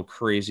stressful,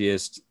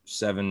 craziest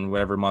 7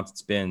 whatever month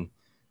it's been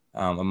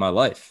of my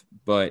life.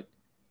 But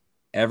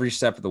every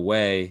step of the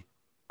way,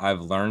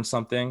 I've learned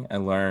something.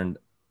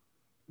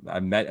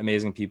 I've met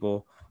amazing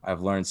people.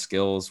 I've learned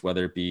skills,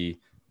 whether it be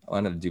I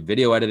learned how to do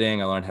video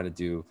editing, I learned how to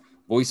do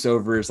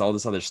voiceovers, all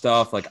this other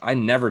stuff. Like, I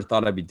never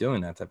thought I'd be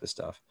doing that type of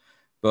stuff.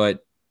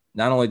 But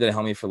not only did it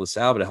help me for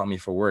LaSalle, but it helped me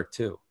for work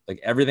too. Like,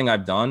 everything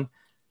I've done,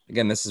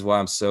 again, this is why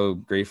I'm so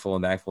grateful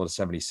and thankful to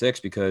 76,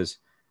 because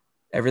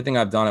everything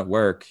I've done at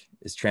work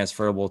is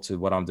transferable to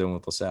what I'm doing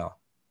with LaSalle.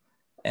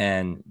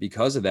 And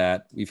because of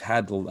that, we've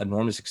had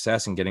enormous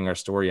success in getting our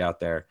story out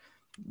there.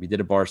 We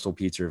did a Barstool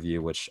Pizza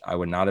review, which I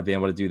would not have been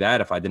able to do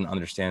that if I didn't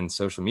understand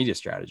social media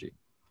strategy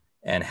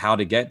and how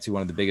to get to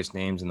one of the biggest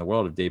names in the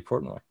world of Dave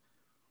Portnoy.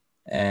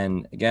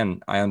 And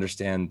again, I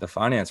understand the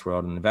finance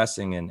world and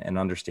investing and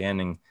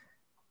understanding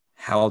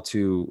how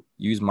to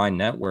use my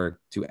network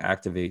to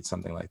activate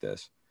something like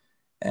this.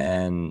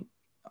 And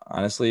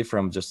honestly,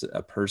 from just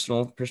a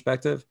personal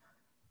perspective,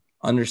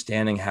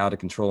 understanding how to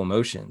control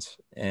emotions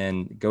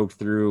and go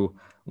through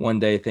one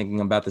day thinking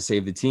I'm about to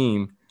save the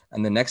team,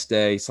 and the next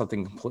day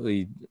something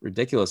completely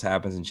ridiculous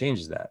happens and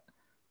changes that.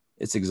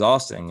 It's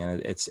exhausting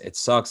and it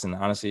sucks. And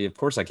honestly, of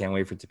course, I can't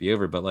wait for it to be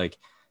over. But like,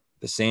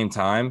 at the same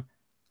time,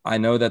 I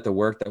know that the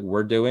work that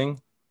we're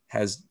doing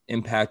has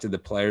impacted the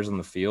players on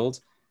the field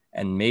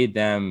and made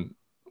them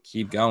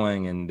keep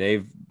going. And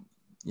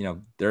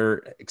they're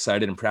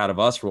excited and proud of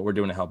us for what we're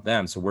doing to help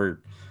them. So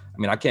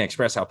I can't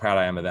express how proud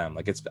I am of them.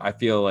 Like, I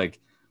feel like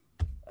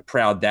a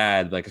proud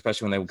dad, like,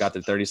 especially when they got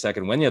their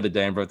 30-second win the other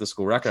day and broke the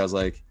school record.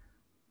 I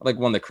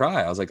wanted to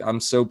cry. I was like, I'm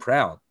so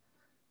proud.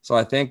 So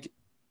I think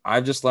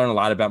I've just learned a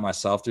lot about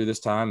myself through this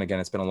time. Again,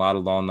 it's been a lot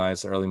of long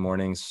nights, early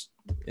mornings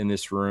in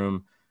this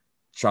room,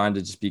 trying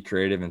to just be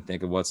creative and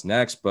think of what's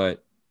next.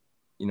 But,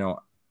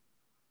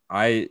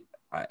 I'm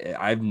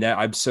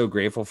so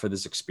grateful for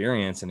this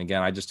experience. And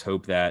again, I just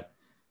hope that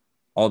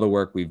all the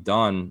work we've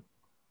done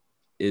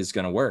is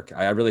going to work.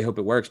 I really hope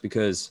it works,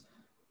 because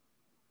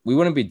we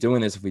wouldn't be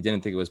doing this if we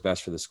didn't think it was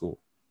best for the school.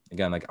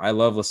 Again, like, I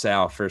love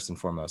LaSalle first and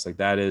foremost. Like,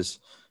 that is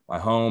my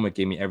home. It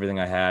gave me everything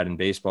I had, and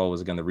baseball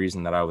was, again, the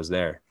reason that I was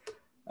there.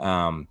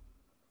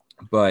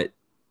 But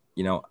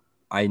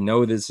I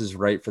know this is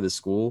right for the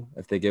school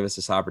if they give us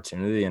this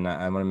opportunity. And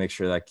I want to make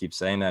sure that I keep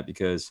saying that,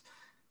 because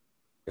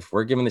if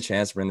we're given the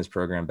chance to bring this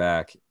program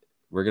back,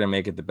 we're going to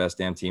make it the best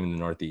damn team in the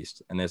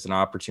Northeast. And there's an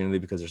opportunity,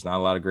 because there's not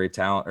a lot of great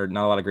talent, or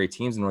not a lot of great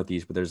teams in the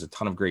Northeast, but there's a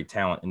ton of great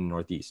talent in the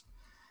Northeast.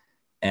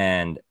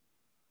 And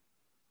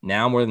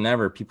now more than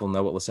ever, people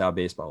know what LaSalle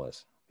baseball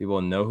is.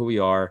 People know who we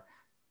are.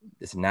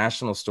 It's a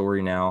national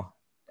story now.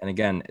 And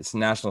again, it's a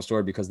national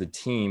story because the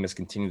team has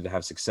continued to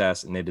have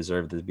success, and they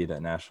deserve to be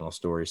that national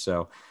story.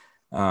 So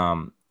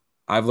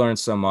I've learned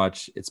so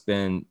much. It's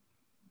been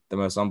the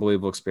most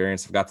unbelievable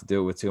experience. I've got to do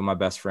it with 2 of my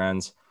best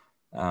friends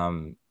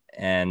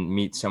and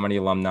meet so many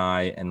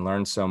alumni and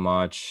learn so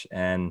much.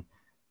 And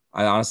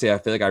I feel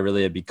like I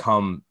really have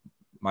become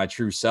my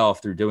true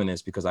self through doing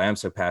this, because I am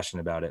so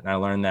passionate about it. And I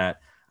learned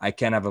that I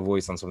can have a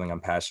voice on something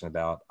I'm passionate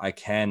about. I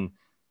can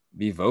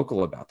be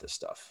vocal about this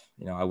stuff.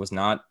 I was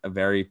not a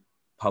very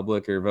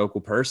public or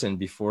vocal person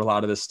before a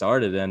lot of this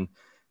started. And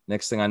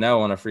next thing I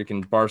know, on a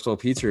freaking Barstool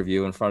Pizza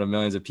review in front of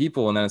millions of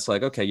people. And then it's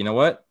like, okay, you know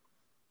what?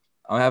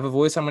 I have a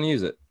voice. I'm going to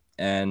use it.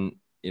 And,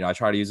 I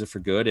try to use it for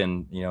good.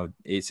 And,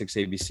 86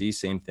 ABC,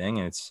 same thing.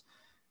 And it's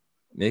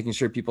making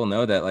sure people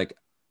know that, like,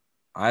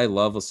 I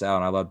love LaSalle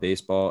and I love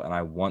baseball, and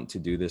I want to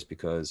do this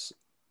because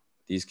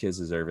these kids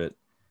deserve it.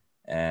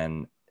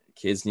 And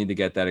kids need to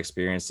get that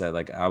experience that,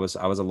 like, I was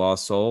a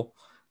lost soul.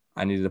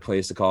 I needed a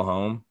place to call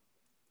home.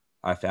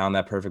 I found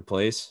that perfect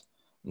place.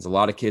 There's a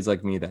lot of kids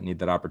like me that need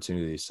that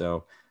opportunity.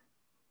 So,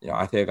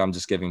 I think I'm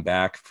just giving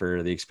back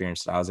for the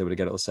experience that I was able to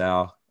get at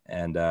LaSalle,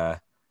 and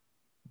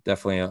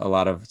definitely a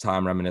lot of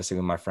time reminiscing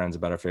with my friends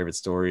about our favorite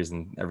stories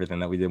and everything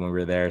that we did when we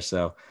were there.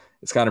 So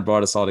it's kind of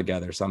brought us all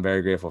together. So I'm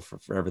very grateful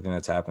for everything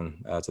that's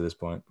happened to this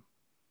point.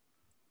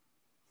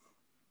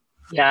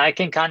 Yeah, I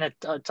can kind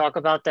of talk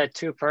about that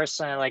too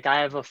personally. Like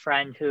I have a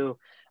friend who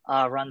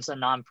runs a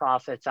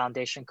nonprofit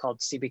foundation called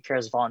CB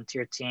Cares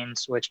Volunteer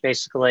Teams, which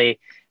basically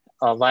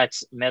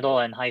lets middle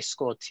and high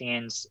school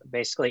teens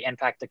basically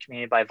impact the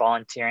community by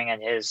volunteering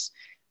at his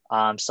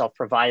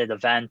self-provided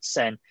events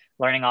and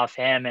learning off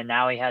him. And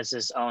now he has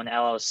his own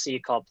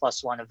LLC called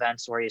Plus One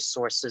Events, where he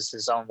sources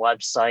his own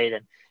website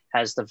and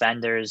has the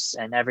vendors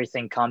and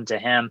everything come to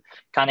him.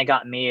 Kind of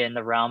got me in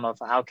the realm of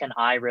how can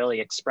I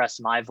really express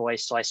my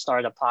voice. So I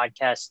started a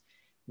podcast,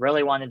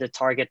 really wanted to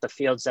target the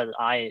fields that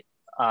I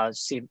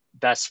see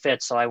best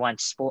fit. So I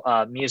went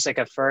music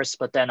at first,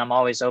 but then I'm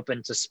always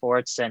open to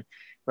sports and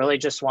really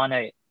just want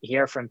to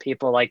hear from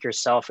people like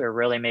yourself who are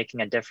really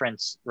making a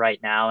difference right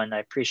now. And I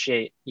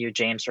appreciate you,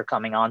 James, for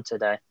coming on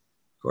today.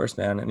 Of course,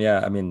 man. And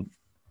yeah, I mean,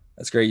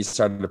 that's great you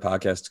started a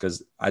podcast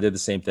because I did the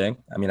same thing.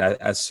 I mean,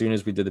 as soon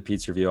as we did the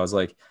pizza review, I was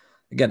like,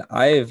 again,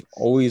 I've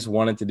always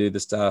wanted to do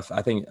this stuff.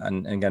 I think,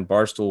 and again,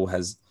 Barstool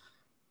has,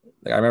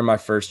 like, I remember my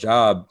first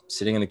job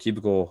sitting in the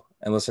cubicle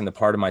and listening to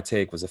Part of My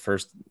Take was the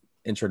first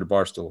intro to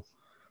Barstool.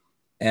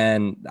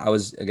 And I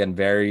was, again,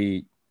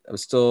 I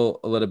was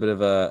still a little bit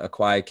of a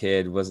quiet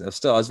kid. I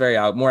was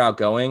very more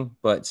outgoing,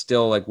 but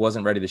still like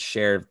wasn't ready to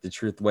share the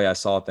truth the way I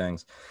saw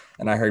things.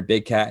 And I heard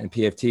Big Cat and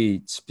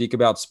PFT speak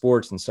about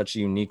sports in such a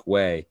unique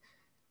way,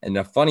 in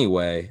a funny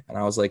way. And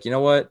I was like, you know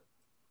what?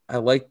 I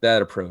like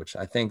that approach.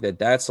 I think that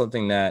that's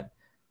something that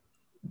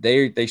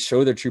they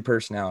show their true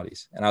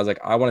personalities. And I was like,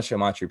 I want to show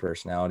my true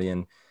personality.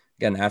 And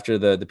again, after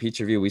the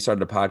pizza review, we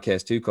started a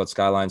podcast too called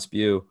Skyline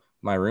Spew,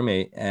 my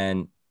roommate.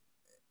 And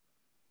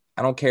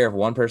I don't care if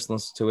one person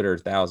listens to it or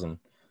 1,000,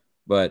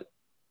 but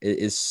it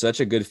is such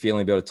a good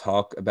feeling to be able to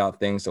talk about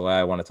things the way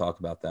I want to talk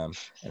about them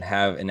and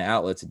have an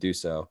outlet to do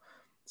so.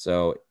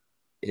 So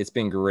it's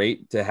been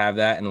great to have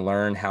that and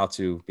learn how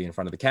to be in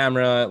front of the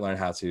camera, learn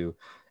how to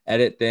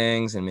edit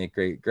things and make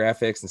great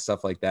graphics and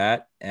stuff like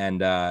that.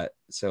 And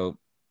so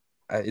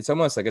it's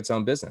almost like its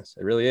own business.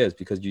 It really is,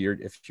 because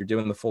if you're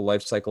doing the full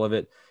life cycle of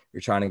it,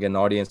 you're trying to get an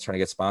audience, trying to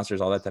get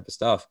sponsors, all that type of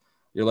stuff.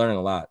 You're learning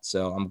a lot.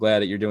 So I'm glad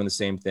that you're doing the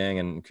same thing,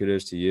 and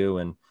kudos to you.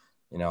 And,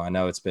 you know, I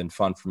know it's been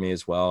fun for me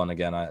as well. And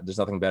again, there's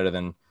nothing better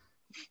than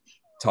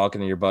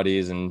talking to your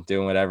buddies and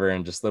doing whatever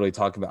and just literally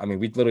talking about, I mean,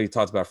 we literally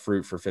talked about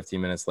fruit for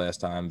 15 minutes last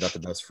time about the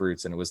best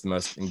fruits. And it was the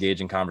most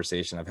engaging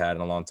conversation I've had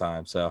in a long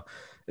time. So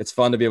it's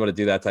fun to be able to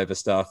do that type of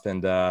stuff.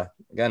 And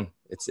again,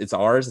 it's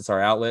ours, it's our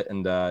outlet.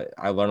 And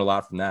I learned a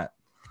lot from that.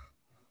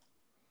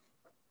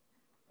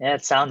 Yeah,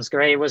 it sounds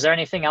great. Was there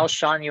anything else,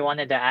 Sean, you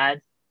wanted to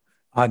add?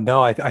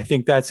 No, I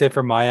think that's it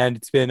from my end.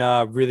 It's been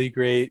really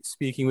great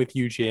speaking with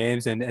you,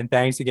 James, and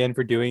thanks again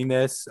for doing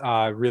this.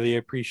 Really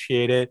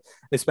appreciate it,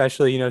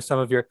 especially, you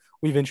know,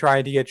 we've been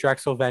trying to get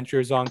Drexel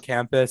Ventures on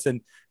campus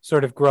and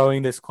sort of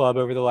growing this club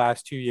over the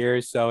last 2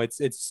 years. So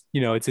it's,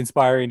 you know, it's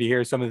inspiring to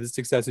hear some of the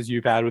successes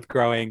you've had with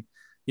growing,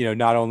 you know,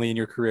 not only in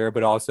your career,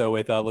 but also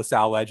with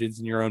LaSalle Legends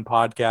and your own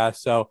podcast.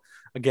 So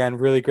again,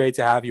 really great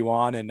to have you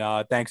on,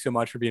 and thanks so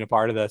much for being a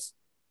part of this.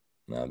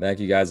 No, thank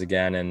you guys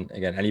again. And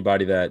again,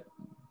 anybody that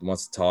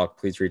wants to talk,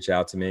 please reach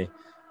out to me.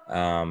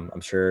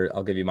 I'm sure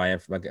I'll give you my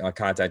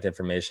contact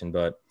information,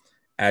 but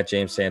at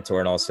James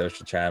Santore on all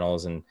social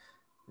channels, and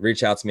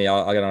reach out to me.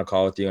 I'll get on a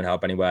call with you and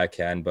help any way I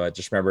can. But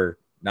just remember,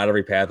 not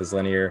every path is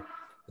linear.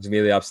 There's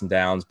gonna be the ups and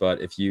downs,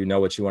 but if you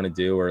know what you want to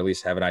do, or at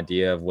least have an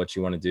idea of what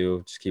you want to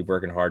do, just keep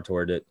working hard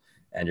toward it,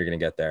 and you're gonna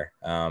get there.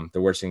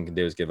 The worst thing you can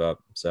do is give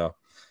up. So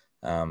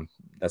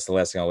that's the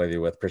last thing I'll leave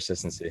you with: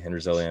 persistency and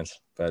resilience.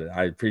 But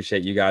I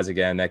appreciate you guys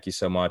again. Thank you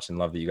so much, and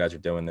love that you guys are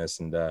doing this.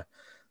 And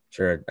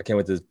sure, I can't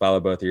wait to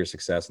follow both of your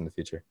success in the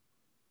future.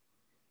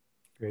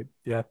 Great.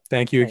 Yeah.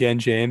 Thank you again,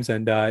 James.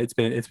 And it's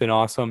been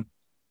awesome.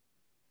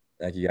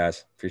 Thank you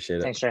guys. Appreciate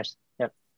it. Thanks, James.